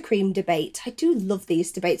buttercream debate. I do love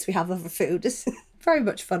these debates we have over food. It's very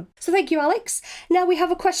much fun. So thank you, Alex. Now we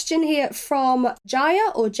have a question here from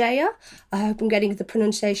Jaya or Jaya. I hope I'm getting the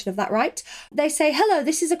pronunciation of that right. They say, hello,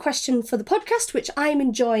 this is a question for the podcast, which I'm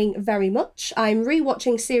enjoying very much. I'm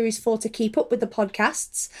rewatching Series 4 to keep up with the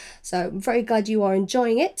podcasts, so I'm very glad you are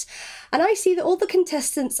enjoying it. And I see that all the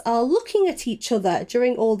contestants are looking at each other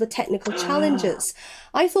during all the technical challenges.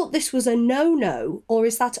 I thought this was a no-no, or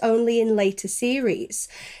is that only in later series?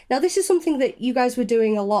 Now, this is something that you guys were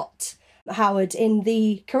doing a lot, Howard, in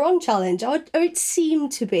the Quran challenge, or it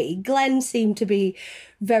seemed to be. Glenn seemed to be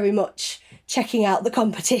very much checking out the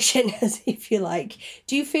competition, as if you like.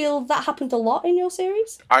 Do you feel that happened a lot in your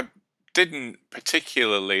series? I didn't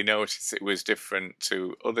particularly notice it was different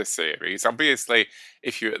to other series. Obviously,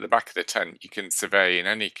 if you're at the back of the tent, you can survey in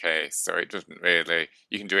any case, so it doesn't really,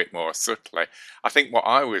 you can do it more subtly. I think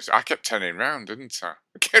I kept turning round, didn't I?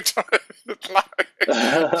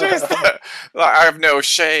 I have no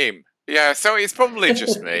shame. Yeah, so it's probably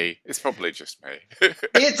just me. It's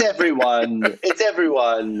everyone.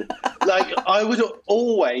 Like, I would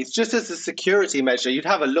always, just as a security measure, you'd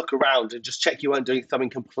have a look around and just check you weren't doing something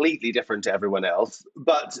completely different to everyone else.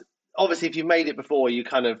 But obviously, if you've made it before, you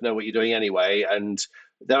kind of know what you're doing anyway. And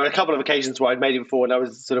there were a couple of occasions where I'd made it before and I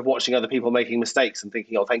was sort of watching other people making mistakes and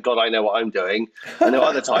thinking, oh, thank God I know what I'm doing. And there were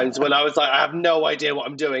other times when I was like, I have no idea what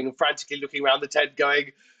I'm doing, and frantically looking around the tent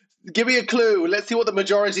going, give me a clue. Let's see what the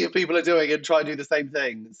majority of people are doing and try and do the same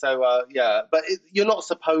thing. So, but you're not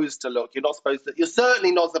supposed to look. You're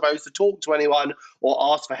certainly not supposed to talk to anyone or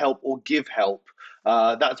ask for help or give help.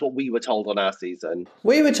 That's what we were told on our season.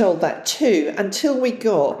 We were told that too, until we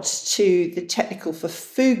got to the technical for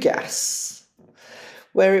Fugas,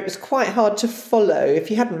 where it was quite hard to follow.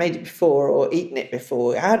 If you hadn't made it before or eaten it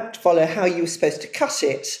before, you had to follow how you were supposed to cut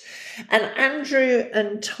it. And Andrew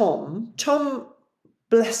and Tom,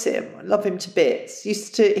 bless him, I love him to bits,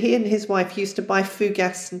 he and his wife used to buy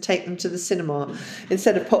Fugas and take them to the cinema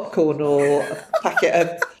instead of popcorn or a packet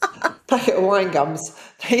of wine gums.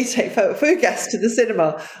 They take Fugas to the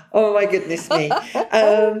cinema. Oh my goodness me.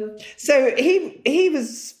 So he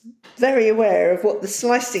was very aware of what the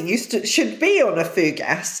slicing should be on a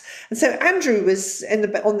Fugas. And so Andrew was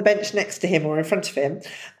on the bench next to him or in front of him.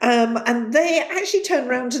 And they actually turned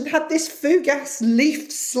around and had this Fugas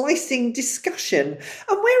leaf slicing discussion.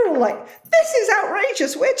 And we're all like, this is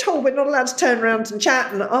outrageous. We're told we're not allowed to turn around and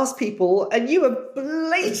chat and ask people. And you are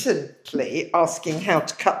blatantly asking how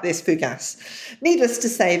to cut this Fugas. Needless to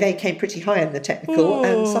say, they came pretty high in the technical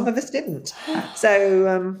and some of us didn't.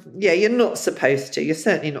 So, you're not supposed to. You're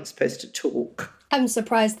certainly not supposed to talk. I'm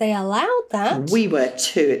surprised they allowed that. We were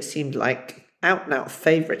too. It seemed like out-and-out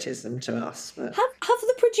favouritism to us. But... Have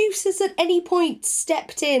the producers at any point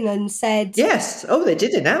stepped in and said... Yes. Oh, they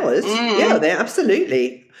did in ours. Yeah, they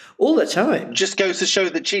absolutely. All the time. Just goes to show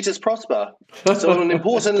that cheaters prosper. So an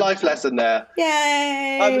important life lesson there.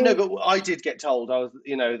 Yay! No, but I did get told.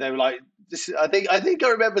 They were like, I think I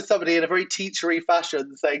remember somebody in a very teachery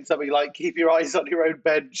fashion saying something like, keep your eyes on your own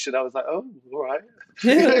bench. And I was like, oh, all right.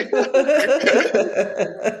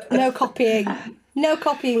 No copying. No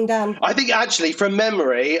copying, Dan. I think actually, from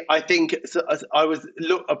memory, I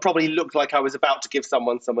probably looked like I was about to give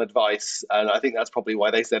someone some advice, and I think that's probably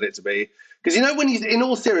why they said it to me. Because in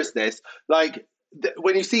all seriousness, like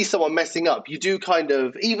when you see someone messing up, you do kind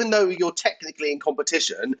of, even though you're technically in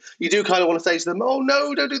competition, you do kind of want to say to them, "Oh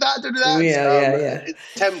no, don't do that, don't do that." Yeah.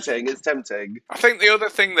 It's tempting. I think the other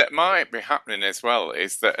thing that might be happening as well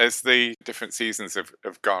is that as the different seasons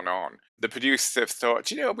have gone on, the producers have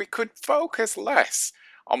thought, we could focus less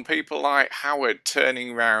on people like Howard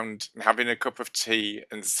turning round and having a cup of tea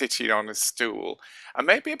and sitting on a stool, and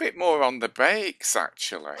maybe a bit more on the bakes,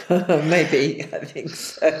 actually. Maybe, I think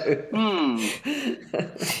so.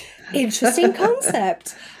 Interesting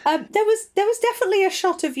concept. There was definitely a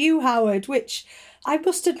shot of you, Howard, which I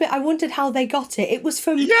must admit I wondered how they got it. It was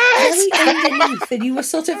from Yes! very underneath, and you were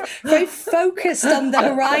sort of very focused on the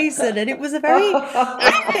horizon, and it was it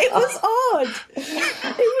was odd.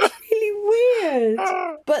 It was really weird.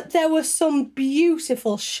 But there were some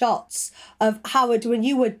beautiful shots of Howard when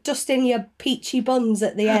you were dusting your peachy buns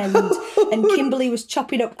at the end, and Kimberly was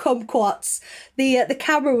chopping up kumquats. The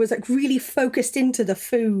camera was like really focused into the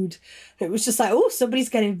food. It was just like, oh, somebody's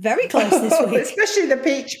getting very close this week. Especially the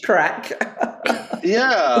peach crack.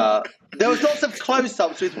 Yeah. There was lots of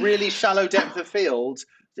close-ups with really shallow depth of field.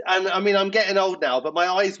 And I mean, I'm getting old now, but my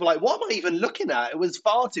eyes were like, what am I even looking at? It was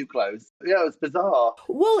far too close. Yeah, it was bizarre.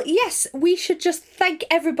 Well, yes, we should just thank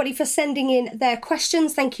everybody for sending in their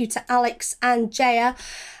questions. Thank you to Alex and Jaya.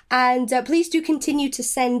 And please do continue to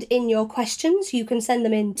send in your questions. You can send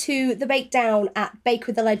them in to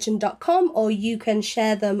thebakdown@bakewithalegend.com, or you can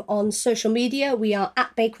share them on social media. We are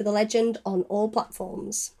at bakewithalegend on all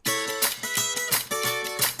platforms.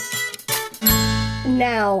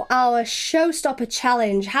 Now, our showstopper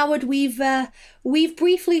challenge. Howard, we've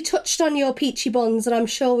briefly touched on your peachy buns, and I'm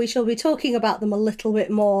sure we shall be talking about them a little bit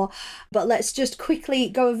more. But let's just quickly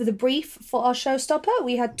go over the brief for our showstopper.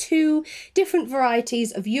 We had 2 different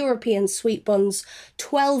varieties of European sweet buns,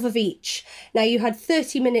 12 of each. Now, you had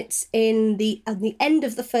 30 minutes at the end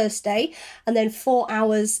of the first day, and then 4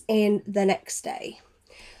 hours in the next day.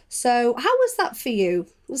 So how was that for you?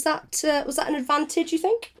 Was that an advantage, you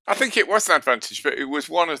think? I think it was an advantage, but it was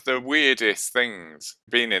one of the weirdest things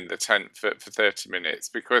being in the tent for 30 minutes,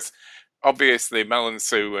 because obviously Mel and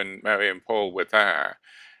Sue and Mary and Paul were there,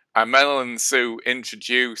 and Mel and Sue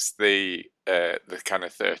introduced the kind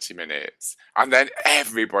of 30 minutes, and then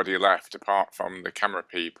everybody left apart from the camera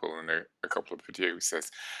people and a couple of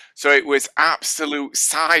producers. So it was absolute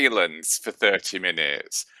silence for 30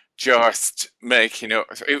 minutes. Just making up.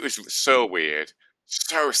 It was so weird.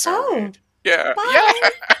 So weird. Yeah.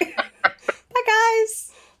 Bye. Yeah. Bye,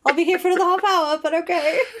 guys. I'll be here for another half hour, but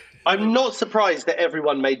okay. I'm not surprised that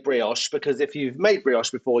everyone made brioche, because if you've made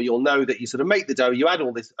brioche before, you'll know that you sort of make the dough, you add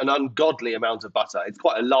an ungodly amount of butter. It's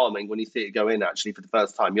quite alarming when you see it go in, actually, for the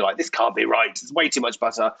first time. You're like, this can't be right. It's way too much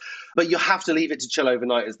butter. But you have to leave it to chill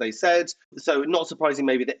overnight, as they said. So not surprising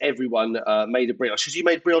maybe that everyone made a brioche. Because you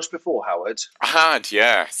made brioche before, Howard? I had,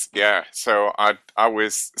 yes. Yeah. So I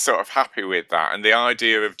was sort of happy with that. And the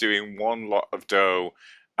idea of doing one lot of dough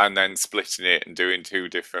and then splitting it and doing 2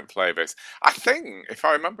 different flavours. I think, if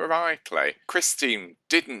I remember rightly, Christine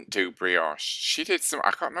didn't do brioche. She did I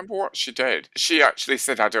can't remember what she did. She actually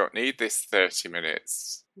said, I don't need this 30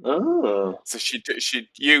 minutes. Oh. So she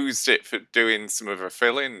used it for doing some of her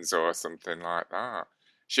fillings or something like that.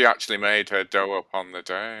 She actually made her dough up on the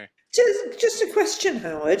day. Just a question,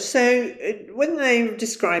 Howard. So when they're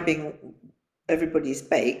describing everybody's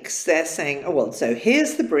bakes, they're saying, oh, well, so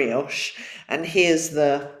here's the brioche and here's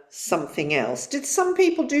the something else. Did some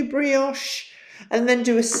people do brioche and then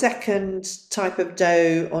do a second type of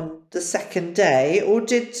dough on the second day? Or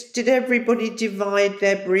did everybody divide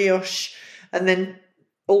their brioche and then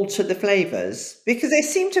alter the flavours? Because they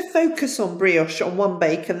seem to focus on brioche on one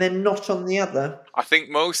bake and then not on the other. I think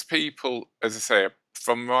most people, as I say,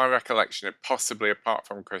 from my recollection, possibly apart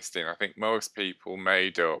from Christine, I think most people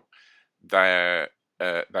made up their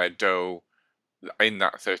dough in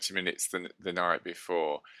that 30 minutes the night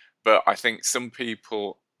before. But I think some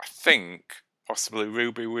people, possibly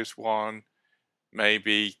Ruby was one,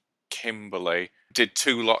 maybe Kimberly, did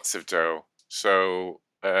 2 lots of dough. So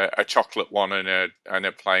a chocolate one and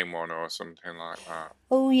a plain one or something like that.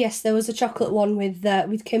 Oh yes, there was a chocolate one with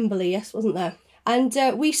Kimberly, yes, wasn't there? And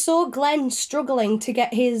we saw Glenn struggling to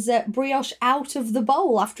get his brioche out of the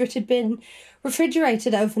bowl after it had been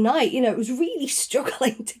refrigerated overnight. You know, it was really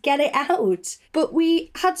struggling to get it out. But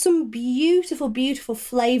we had some beautiful, beautiful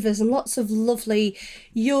flavours and lots of lovely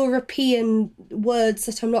European words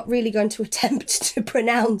that I'm not really going to attempt to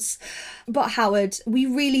pronounce. But Howard, we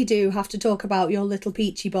really do have to talk about your little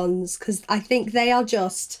peachy buns, because I think they are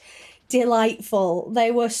just delightful. They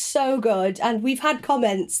were so good, and we've had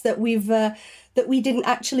comments that we didn't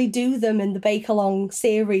actually do them in the Bake Along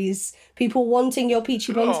series. People wanting your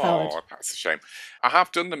peachy buns, Howard. Oh, that's a shame. I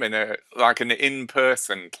have done them in an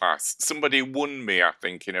in-person class. Somebody won me, I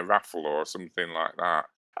think, in a raffle or something like that.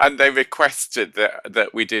 And they requested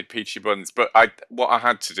that we did peachy buns, but what I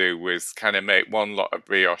had to do was kind of make one lot of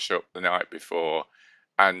brioche up the night before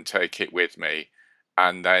and take it with me.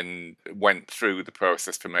 and then went through the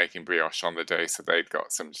process for making brioche on the day, so they'd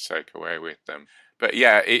got some to take away with them. But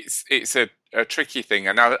yeah, it's a tricky thing,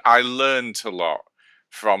 and I learned a lot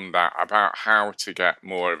from that about how to get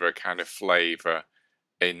more of a kind of flavour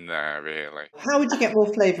in there, really. How would you get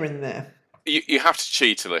more flavour in there? You have to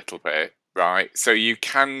cheat a little bit, right? So you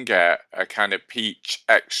can get a kind of peach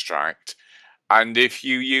extract, and if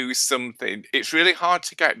you use something, it's really hard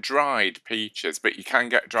to get dried peaches, but you can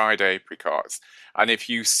get dried apricots. And if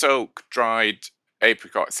you soak dried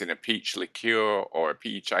apricots in a peach liqueur or a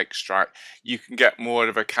peach extract, you can get more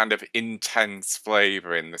of a kind of intense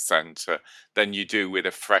flavour in the centre than you do with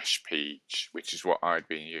a fresh peach, which is what I'd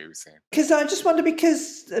been using. Because I just wonder,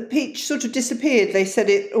 because the peach sort of disappeared, they said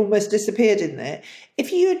it almost disappeared in there.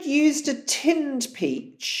 If you had used a tinned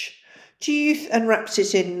peach, and wrapped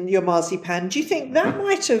it in your marzipan, do you think that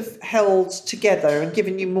might have held together and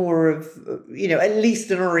given you more of, at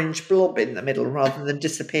least an orange blob in the middle rather than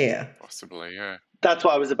disappear? Possibly, yeah. That's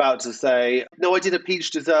what I was about to say. No, I did a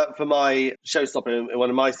peach dessert for my showstopper in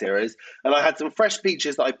one of my series, and I had some fresh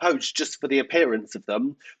peaches that I poached just for the appearance of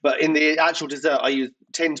them. But in the actual dessert, I used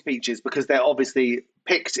tinned peaches because they're obviously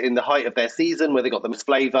picked in the height of their season where they got the most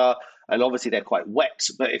flavour, and obviously they're quite wet.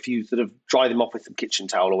 But if you sort of dry them off with some kitchen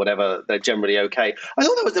towel or whatever, they're generally okay. I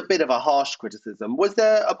thought that was a bit of a harsh criticism. Was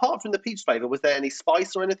there, apart from the peach flavour, was there any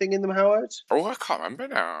spice or anything in them, Howard? Oh, I can't remember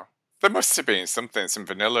now. There must have been something, some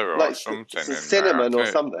vanilla or like something. Some cinnamon or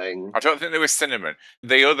something. I don't think there was cinnamon.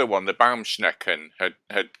 The other one, the Baumschnecken,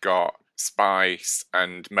 had got spice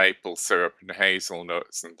and maple syrup and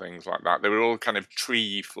hazelnuts and things like that. They were all kind of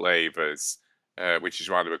tree flavours, which is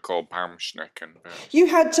why they were called Baumschnecken. You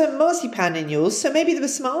had marzipan in yours, so maybe there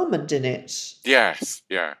was some almond in it. Yes,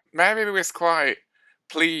 yeah. Maybe it was quite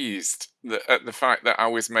pleased at the fact that I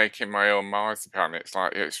was making my own marzipan. It's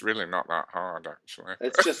like, it's really not that hard, actually.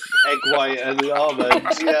 It's just egg white and the almond,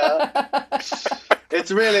 yeah.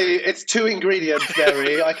 It's 2 ingredients,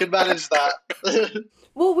 Mary. I can manage that.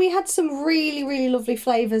 Well, we had some really, really lovely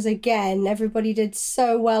flavours again. Everybody did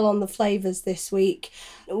so well on the flavours this week.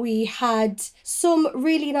 We had some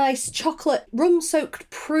really nice chocolate rum-soaked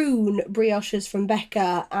prune brioches from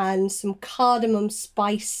Becca and some cardamom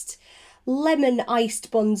spiced lemon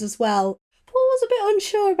iced buns as well. Paul was a bit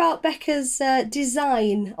unsure about Becca's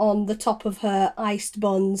design on the top of her iced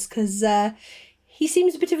buns because he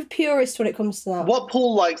seems a bit of a purist when it comes to that. What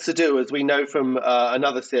Paul likes to do, as we know from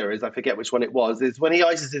another series, I forget which one it was, is when he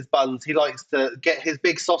ices his buns, he likes to get his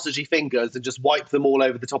big sausagey fingers and just wipe them all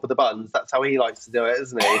over the top of the buns. That's how he likes to do it,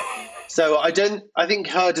 isn't he? So I think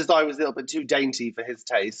her design was a little bit too dainty for his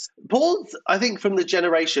taste. Paul's, I think, from the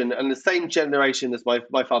generation, and the same generation as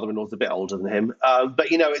my father-in-law's a bit older than him, but,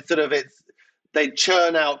 they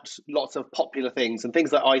churn out lots of popular things, and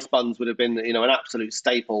things like ice buns would have been, an absolute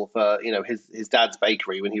staple for, his dad's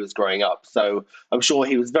bakery when he was growing up. So I'm sure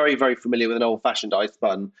he was very, very familiar with an old-fashioned ice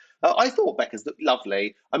bun. I thought Becca's looked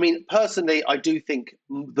lovely. I mean, personally, I do think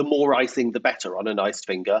the more icing, the better on an iced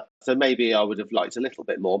finger. So maybe I would have liked a little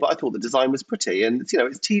bit more, but I thought the design was pretty. And, it's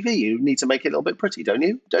TV. You need to make it a little bit pretty, don't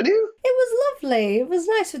you? Don't you? It was lovely. It was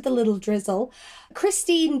nice with the little drizzle.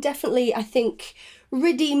 Christine definitely, I think,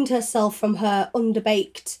 redeemed herself from her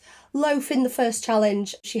underbaked loaf in the first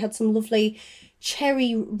challenge. She had some lovely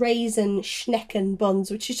cherry raisin schnecken buns,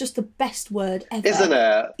 which is just the best word ever. Isn't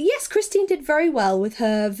it? Yes, Christine did very well with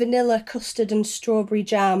her vanilla, custard and strawberry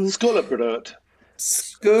jam. Skollebröd.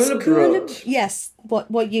 Skollebröd. Yes,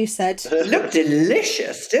 what you said. It looked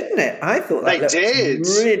delicious, didn't it? I thought that looked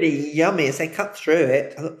really yummy as they cut through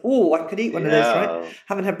it. I thought, I could eat one of those, right?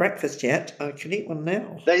 Haven't had breakfast yet. I could eat one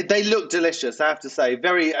now. They look delicious, I have to say.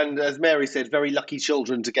 And as Mary said, very lucky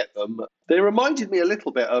children to get them. They reminded me a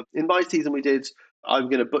little bit of, in my season we did, I'm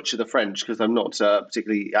going to butcher the French because I'm not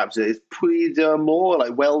particularly apt to it. It's Puy d'Amour,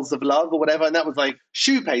 like Wells of Love or whatever. And that was like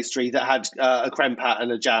choux pastry that had a creme pat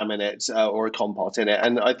and a jam in it or a compote in it.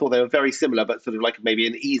 And I thought they were very similar, but sort of like maybe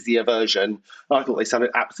an easier version. I thought they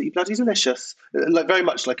sounded absolutely bloody delicious. Like very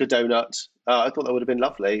much like a donut. I thought that would have been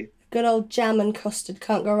lovely. Good old jam and custard.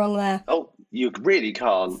 Can't go wrong there. Oh, you really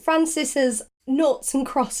can't. Francis's noughts and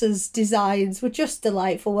crosses designs were just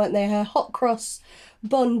delightful, weren't they? Her hot cross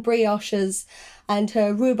bun brioches and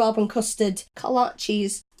her rhubarb and custard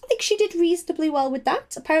kolaches. I think she did reasonably well with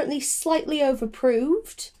that. Apparently slightly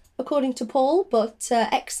overproved, according to Paul, but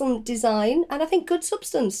excellent design and I think good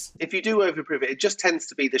substance. If you do overprove it, it just tends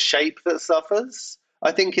to be the shape that suffers.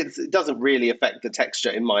 I think it doesn't really affect the texture,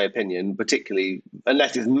 in my opinion, particularly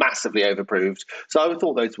unless it's massively overproved. So I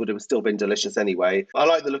thought those would have still been delicious anyway. I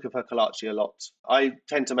like the look of her kolache a lot. I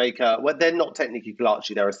tend to make they're not technically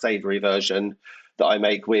kolache, they're a savoury version. that I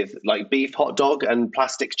make with like beef hot dog and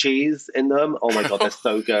plastic cheese in them. Oh my God, they're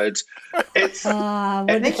so good. It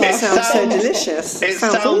wonderful. Sounds so delicious. It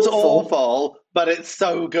sounds awful, but it's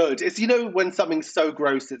so good. It's, when something's so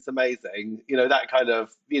gross, it's amazing. That kind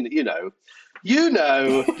of, Yeah.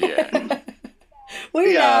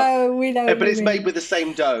 We know. But it's made with the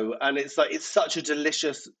same dough, and it's such a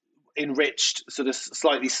delicious, enriched, sort of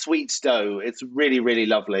slightly sweet dough. It's really, really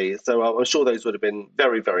lovely. So I'm sure those would have been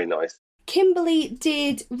very, very nice. Kimberly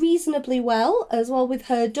did reasonably well as well with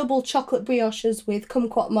her double chocolate brioches with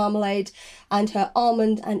kumquat marmalade and her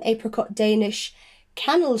almond and apricot Danish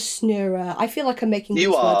kanelsnurrer. I feel like I'm making these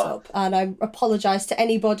words up, and I apologise to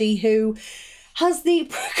anybody who has the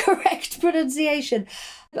correct pronunciation.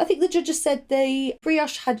 I think the judges said the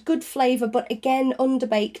brioche had good flavour, but again,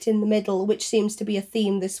 underbaked in the middle, which seems to be a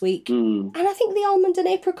theme this week. And I think the almond and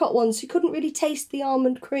apricot ones, you couldn't really taste the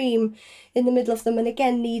almond cream in the middle of them, and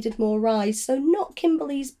again, needed more rye. So not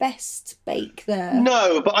Kimberly's best bake there.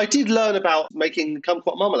 No, but I did learn about making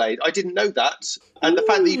kumquat marmalade. I didn't know that. And the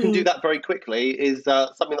fact that you can do that very quickly is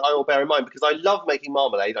something that I will bear in mind, because I love making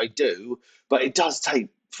marmalade, I do, but it does take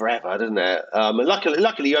forever, doesn't it? And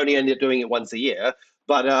luckily, you only end up doing it once a year.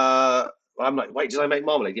 But I'm like, wait, did I make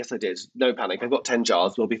marmalade? Yes, I did. No panic. I've got 10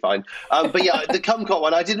 jars. We'll be fine. But yeah, the kumquat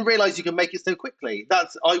one, I didn't realise you can make it so quickly.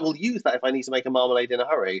 I will use that if I need to make a marmalade in a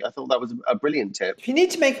hurry. I thought that was a brilliant tip. If you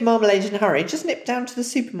need to make a marmalade in a hurry, just nip down to the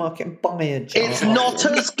supermarket and buy a jar. It's not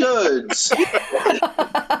as good.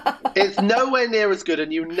 It's nowhere near as good,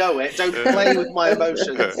 and you know it. Don't play with my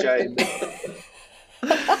emotions, James.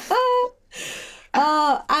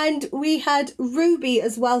 And we had Ruby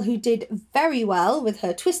as well, who did very well with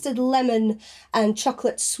her twisted lemon and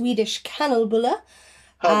chocolate Swedish kanelbulle.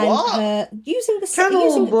 Using the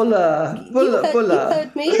kanelbulle. You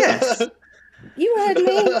heard me. Yes, you heard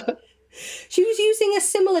me. She was using a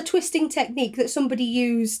similar twisting technique that somebody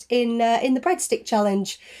used in the breadstick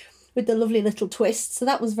challenge, with the lovely little twist. So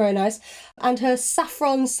that was very nice. And her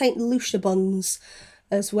saffron St. Lucia buns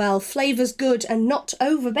as well. Flavours good and not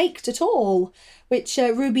overbaked at all, which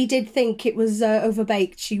Ruby did think it was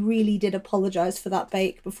overbaked. She really did apologise for that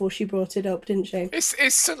bake before she brought it up, didn't she? Is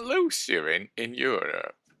St. Lucia in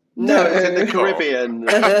Europe? No, it's in the Caribbean.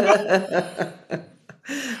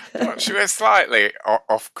 But she was slightly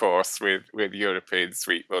off course with European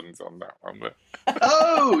sweet buns on that one. But...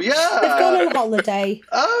 Oh, yeah. They've gone on holiday.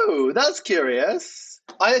 Oh, that's curious.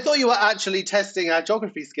 I thought you were actually testing our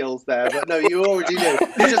geography skills there, but no, you already knew.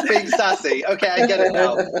 You're just being sassy. Okay, I get it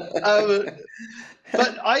now.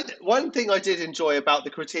 But one thing I did enjoy about the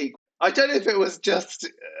critique, I don't know if it was just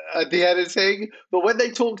the editing, but when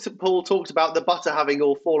Paul talked about the butter having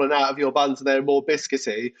all fallen out of your buns and they're more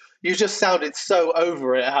biscuity, you just sounded so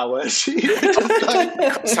over it, Howard.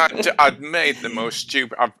 I'd made the most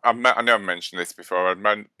stupid... I know I've mentioned this before. I'd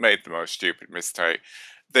made the most stupid mistake.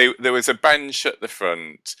 There was a bench at the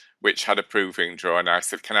front which had a proving drawer, and I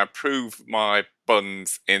said, can I prove my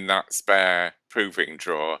buns in that spare proving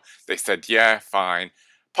drawer? They said, yeah, fine.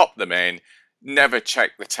 Pop them in. Never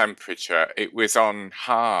checked the temperature. It was on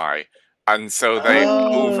high, and so they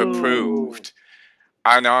overapproved.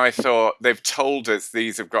 And I thought, they've told us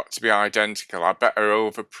these have got to be identical. I better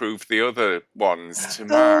overproof the other ones to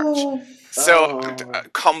match.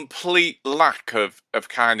 Complete lack of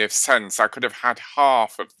kind of sense. I could have had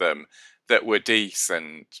half of them that were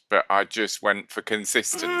decent, but I just went for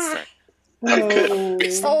consistency.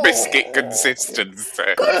 Biscuit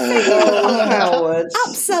consistency. Howard.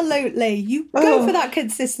 Absolutely. You go for that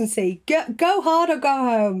consistency. Go hard or go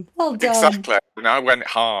home. Well done. Exactly. And I went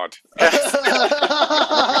hard.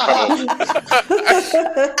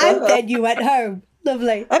 And then you went home.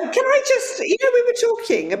 Lovely. Can I just, we were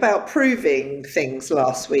talking about proving things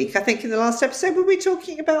last week. I think in the last episode, were we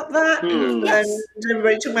talking about that? Yes. And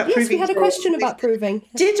everybody talking about proving. Yes, we had a question about proving.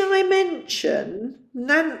 Did I mention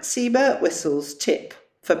Nancy Birtwhistle's tip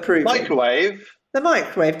for proving? Microwave. The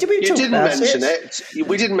microwave. Did we talk about it? You didn't mention it.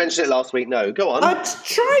 We didn't mention it last week. No, go on. I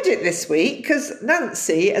tried it this week because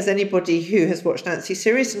Nancy, as anybody who has watched Nancy's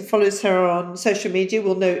series and follows her on social media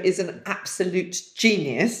will know, is an absolute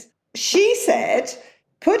genius. She said,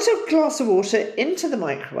 put a glass of water into the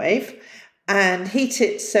microwave and heat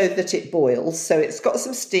it so that it boils. So it's got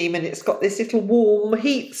some steam and it's got this little warm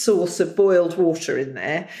heat source of boiled water in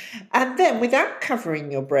there. And then without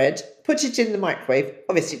covering your bread, put it in the microwave.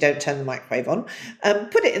 Obviously, don't turn the microwave on.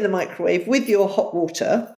 Put it in the microwave with your hot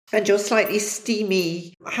water and your slightly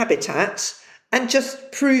steamy habitat and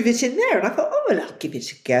just prove it in there. And I thought, oh, well, I'll give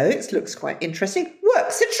it a go. It looks quite interesting.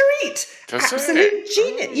 Works a treat. Absolute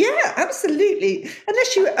genius. Yeah, absolutely.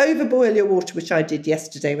 Unless you overboil your water, which I did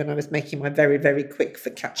yesterday when I was making my very, very quick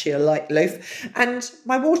focaccia light loaf. And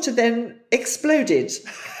my water then exploded.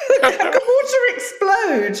 How can water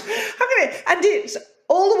explode? How can it? And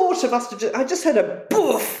all the water must have just, I just heard a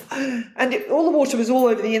boof, and all the water was all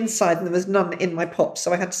over the inside and there was none in my pot,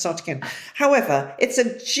 so I had to start again. However, it's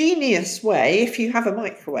a genius way, if you have a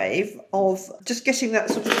microwave, of just getting that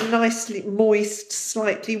sort of nicely moist,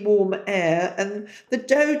 slightly warm air, and the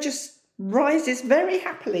dough just rises very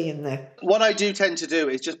happily in there. What I do tend to do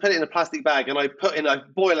is just put it in a plastic bag, and I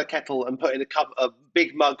boil a kettle and put in a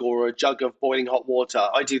big mug or a jug of boiling hot water.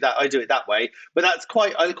 I do it that way. But I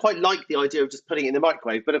quite like the idea of just putting it in the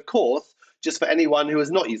microwave. But of course, just for anyone who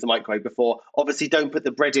has not used a microwave before, obviously don't put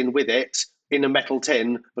the bread in with it in a metal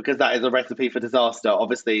tin, because that is a recipe for disaster.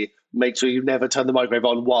 Obviously, make sure you never turn the microwave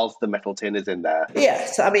on whilst the metal tin is in there.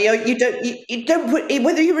 Yes, I mean you don't put,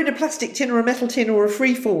 whether you're in a plastic tin or a metal tin or a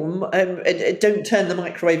freeform, don't turn the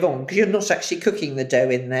microwave on, because you're not actually cooking the dough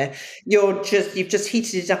in there. You've just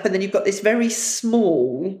heated it up, and then you've got this very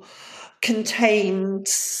small, contained,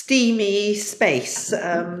 steamy space.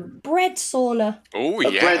 Bread sauna. Oh,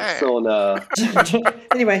 yeah. Bread sauna.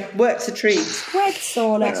 Anyway, works a treat. Bread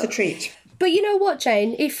sauna. Works a treat. But you know what,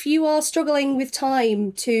 Jane? If you are struggling with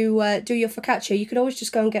time to do your focaccia, you could always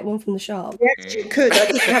just go and get one from the shop. Yes, you could. I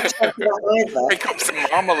didn't have time for that either. Pick up some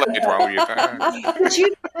marmalade while you're there. But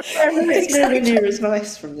it's nowhere near as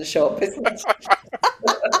nice from the shop, isn't it?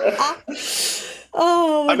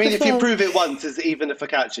 Oh, I mean, if you prove it once, it's even a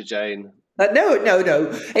focaccia, Jane. No.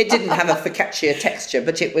 It didn't have a focaccia texture,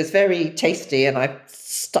 but it was very tasty, and I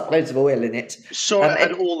stuck loads of oil in it. Sure, it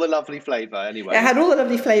had all the lovely flavour anyway. It had all the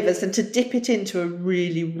lovely flavours, and to dip it into a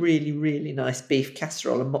really, really, really nice beef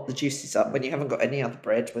casserole and mop the juices up when you haven't got any other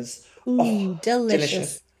bread was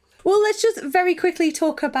delicious. Well, let's just very quickly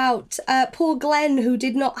talk about poor Glenn, who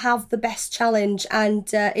did not have the best challenge,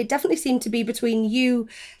 and it definitely seemed to be between you,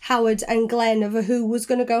 Howard, and Glenn over who was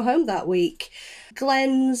going to go home that week.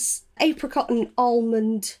 Glenn's apricot and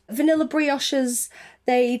almond vanilla brioches,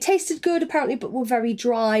 they tasted good apparently, but were very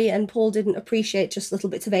dry, and Paul didn't appreciate just little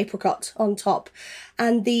bits of apricot on top.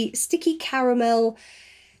 And the sticky caramel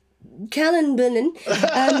Callenbunnen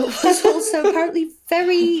was also apparently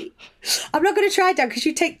very... I'm not going to try it down because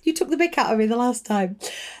you took the mick out of me the last time.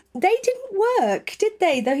 They didn't work, did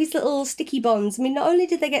they? These little sticky buns. I mean, not only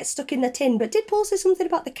did they get stuck in the tin, but did Paul say something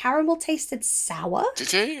about the caramel tasted sour?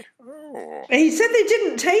 Did he? Oh. He said they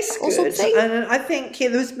didn't taste or good, something. and I think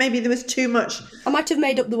there was too much. I might have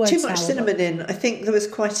made up the word too sour, much cinnamon in. I think there was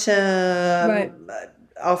quite a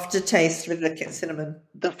aftertaste with the cinnamon.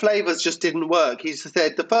 The flavours just didn't work. He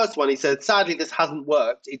said the first one. He said, "Sadly, this hasn't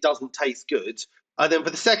worked. It doesn't taste good." And then for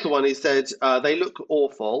the second one, he said, they look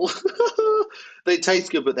awful. They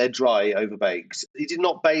taste good, but they're dry, overbaked. He did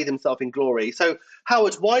not bathe himself in glory. So,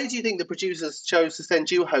 Howard, why do you think the producers chose to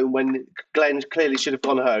send you home when Glenn clearly should have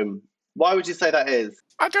gone home? Why would you say that is?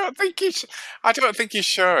 I don't think he should. I don't think he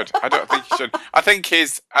should. I think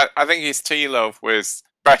his tea loaf was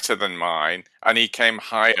better than mine, and he came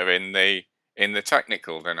higher in the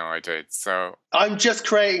technical than I did. So I'm just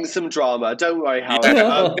creating some drama. Don't worry, Howard.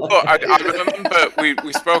 Yeah. I remember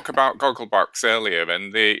we spoke about Gogglebox earlier,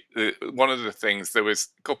 and the one of the things, there was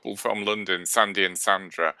a couple from London, Sandy and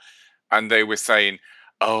Sandra, and they were saying,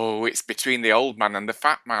 "Oh, it's between the old man and the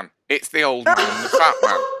fat man. It's the old man and the fat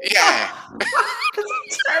man." Yeah.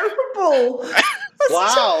 That's terrible.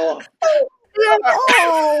 Wow.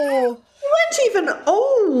 Oh, you weren't even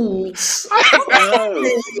old.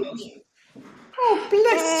 Oh,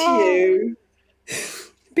 bless you.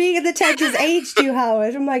 Being in the tent has aged you,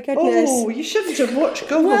 Howard. Oh, my goodness. Oh, you shouldn't have watched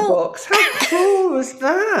Gogglebox. How cruel was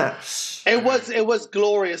that? It was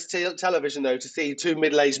glorious television, though, to see two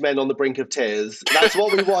middle-aged men on the brink of tears. That's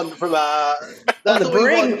what we want from on the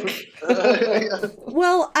brink.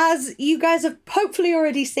 Well, as you guys have hopefully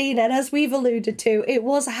already seen, and as we've alluded to, it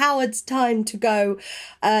was Howard's time to go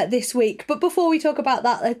this week. But before we talk about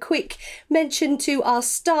that, a quick mention to our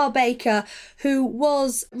star baker, who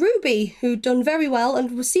was Ruby, who'd done very well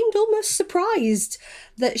and seemed almost surprised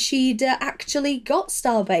that she'd actually got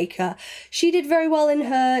Star Baker. She did very well in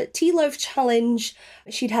her tea loaf challenge.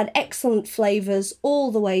 She'd had excellent flavours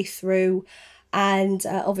all the way through, and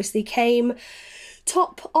obviously came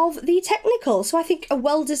top of the technical. So I think a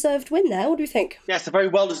well-deserved win there. What do you think? Yes, a very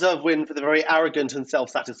well-deserved win for the very arrogant and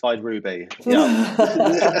self-satisfied Ruby. Yeah.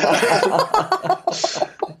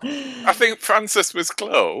 I think Frances was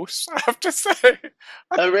close, I have to say.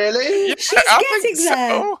 Oh, really? Yeah, She's getting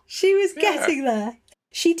there. So. She was getting there.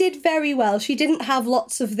 She did very well. She didn't have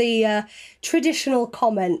lots of the traditional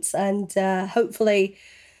comments, and hopefully,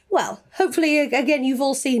 again, you've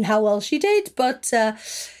all seen how well she did, but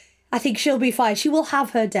I think she'll be fine. She will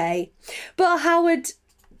have her day. But Howard,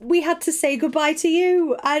 we had to say goodbye to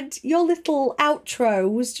you, and your little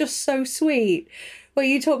outro was just so sweet, where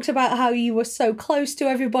you talked about how you were so close to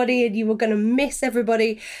everybody and you were going to miss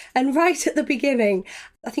everybody. And right at the beginning,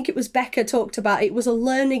 I think it was Becca talked about it was a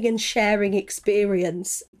learning and sharing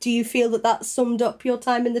experience. Do you feel that summed up your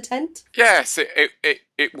time in the tent? Yes,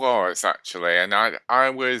 it was actually, and I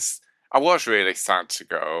was really sad to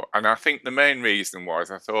go, and I think the main reason was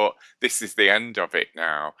I thought this is the end of it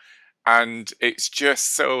now, and it's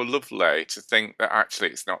just so lovely to think that actually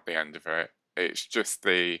it's not the end of it. It's just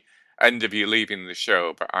the end of you leaving the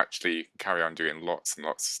show, but actually you can carry on doing lots and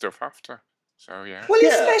lots of stuff after. So yeah. Well,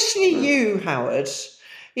 especially you, Howard.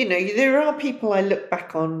 You know, there are people I look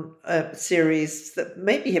back on series that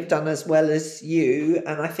maybe have done as well as you,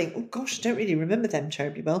 and I think, oh gosh, I don't really remember them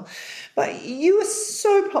terribly well. But you are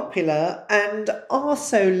so popular and are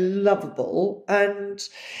so lovable, and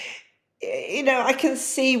you know, I can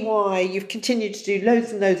see why you've continued to do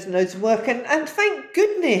loads and loads and loads of work, and thank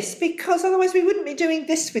goodness, because otherwise we wouldn't be doing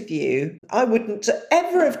this with you. I wouldn't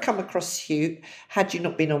ever have come across you had you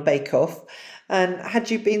not been on Bake Off, and had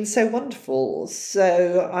you been so wonderful.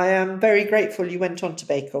 So I am very grateful you went on to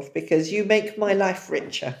Bake Off, because you make my life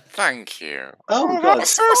richer. Thank you. Oh, God.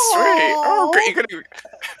 That's so sweet. Oh, you're going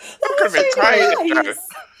to be crying. Nice.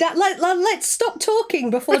 Let's stop talking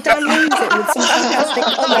before Dan ruins it with some sarcastic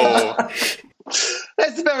comments.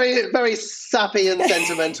 That's very, very sappy and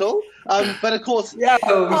sentimental. But of course... Yeah,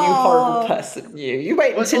 you horrible person, you. You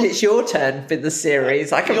wait until it's your turn for the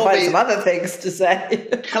series. I can find some other things to say.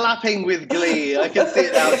 Clapping with glee. I can see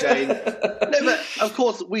it now, Jane. No, but of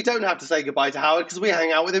course, we don't have to say goodbye to Howard because we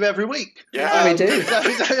hang out with him every week. Yeah, we do.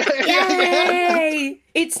 Yay!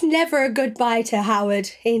 It's never a goodbye to Howard,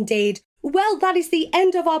 indeed. Well, that is the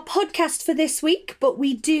end of our podcast for this week, but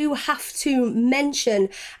we do have to mention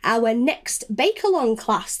our next Bake-Along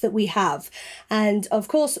class that we have. And of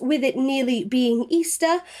course, with it nearly being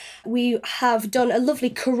Easter, we have done a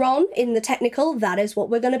lovely Coron in the technical. That is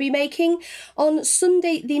what we're going to be making on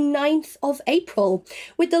Sunday, the 9th of April.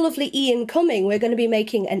 With the lovely Ian coming, we're going to be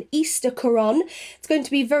making an Easter Coron. It's going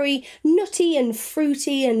to be very nutty and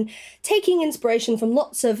fruity and taking inspiration from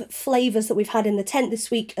lots of flavours that we've had in the tent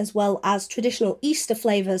this week, as well as traditional Easter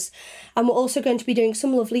flavours. And we're also going to be doing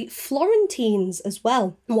some lovely Florentines as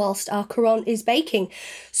well, whilst our Coron is baking.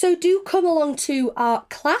 So do come along to our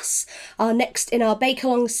class, our next in our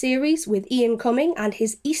Bake-Along series with Ian Cumming and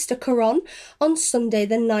his Easter Coron on Sunday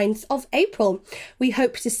the 9th of April. We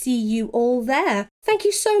hope to see you all there. Thank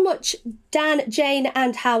you so much, Dan, Jane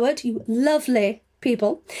and Howard, you lovely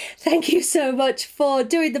people. Thank you so much for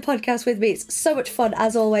doing the podcast with me. It's so much fun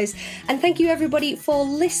as always. And thank you everybody for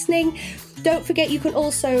listening. Don't forget you can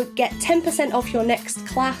also get 10% off your next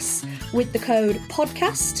class with the code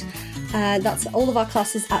podcast. That's all of our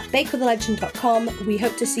classes at bakewithalegend.com. We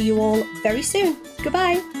hope to see you all very soon.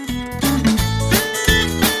 Goodbye.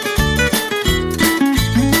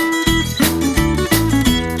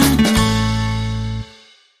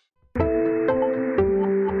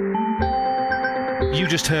 You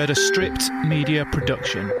just heard a Stripped Media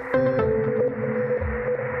production.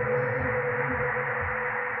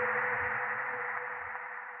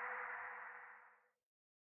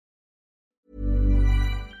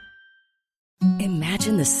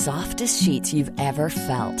 Imagine the softest sheets you've ever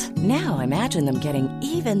felt. Now imagine them getting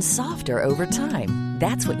even softer over time.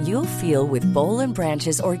 That's what you'll feel with Boll &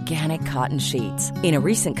 Branch's organic cotton sheets. In a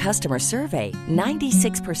recent customer survey,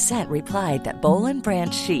 96% replied that Boll &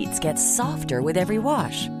 Branch sheets get softer with every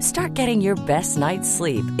wash. Start getting your best night's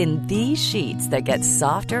sleep in these sheets that get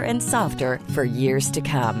softer and softer for years to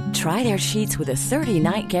come. Try their sheets with a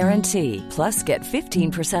 30-night guarantee. Plus, get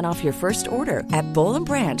 15% off your first order at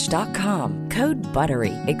bollandbranch.com. Code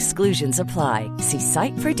BUTTERY. Exclusions apply. See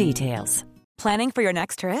site for details. Planning for your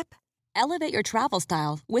next trip? Elevate your travel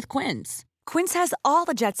style with Quince. Quince has all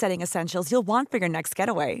the jet-setting essentials you'll want for your next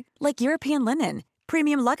getaway, like European linen,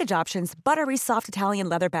 premium luggage options, buttery soft Italian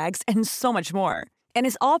leather bags, and so much more. And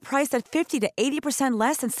is all priced at 50 to 80%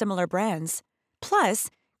 less than similar brands. Plus,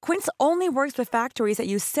 Quince only works with factories that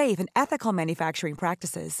use safe and ethical manufacturing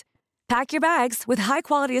practices. Pack your bags with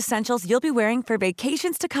high-quality essentials you'll be wearing for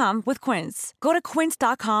vacations to come with Quince. Go to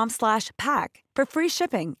quince.com/pack for free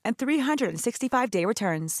shipping and 365-day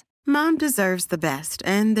returns. Mom deserves the best,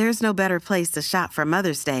 and there's no better place to shop for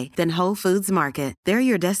Mother's Day than Whole Foods Market. They're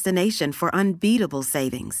your destination for unbeatable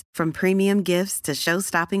savings, from premium gifts to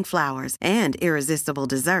show-stopping flowers and irresistible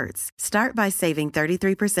desserts. Start by saving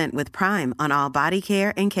 33% with Prime on all body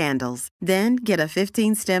care and candles. Then get a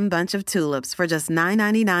 15-stem bunch of tulips for just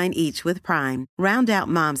 $9.99 each with Prime. Round out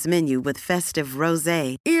Mom's menu with festive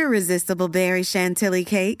rosé, irresistible berry chantilly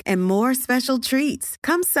cake, and more special treats.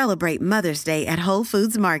 Come celebrate Mother's Day at Whole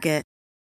Foods Market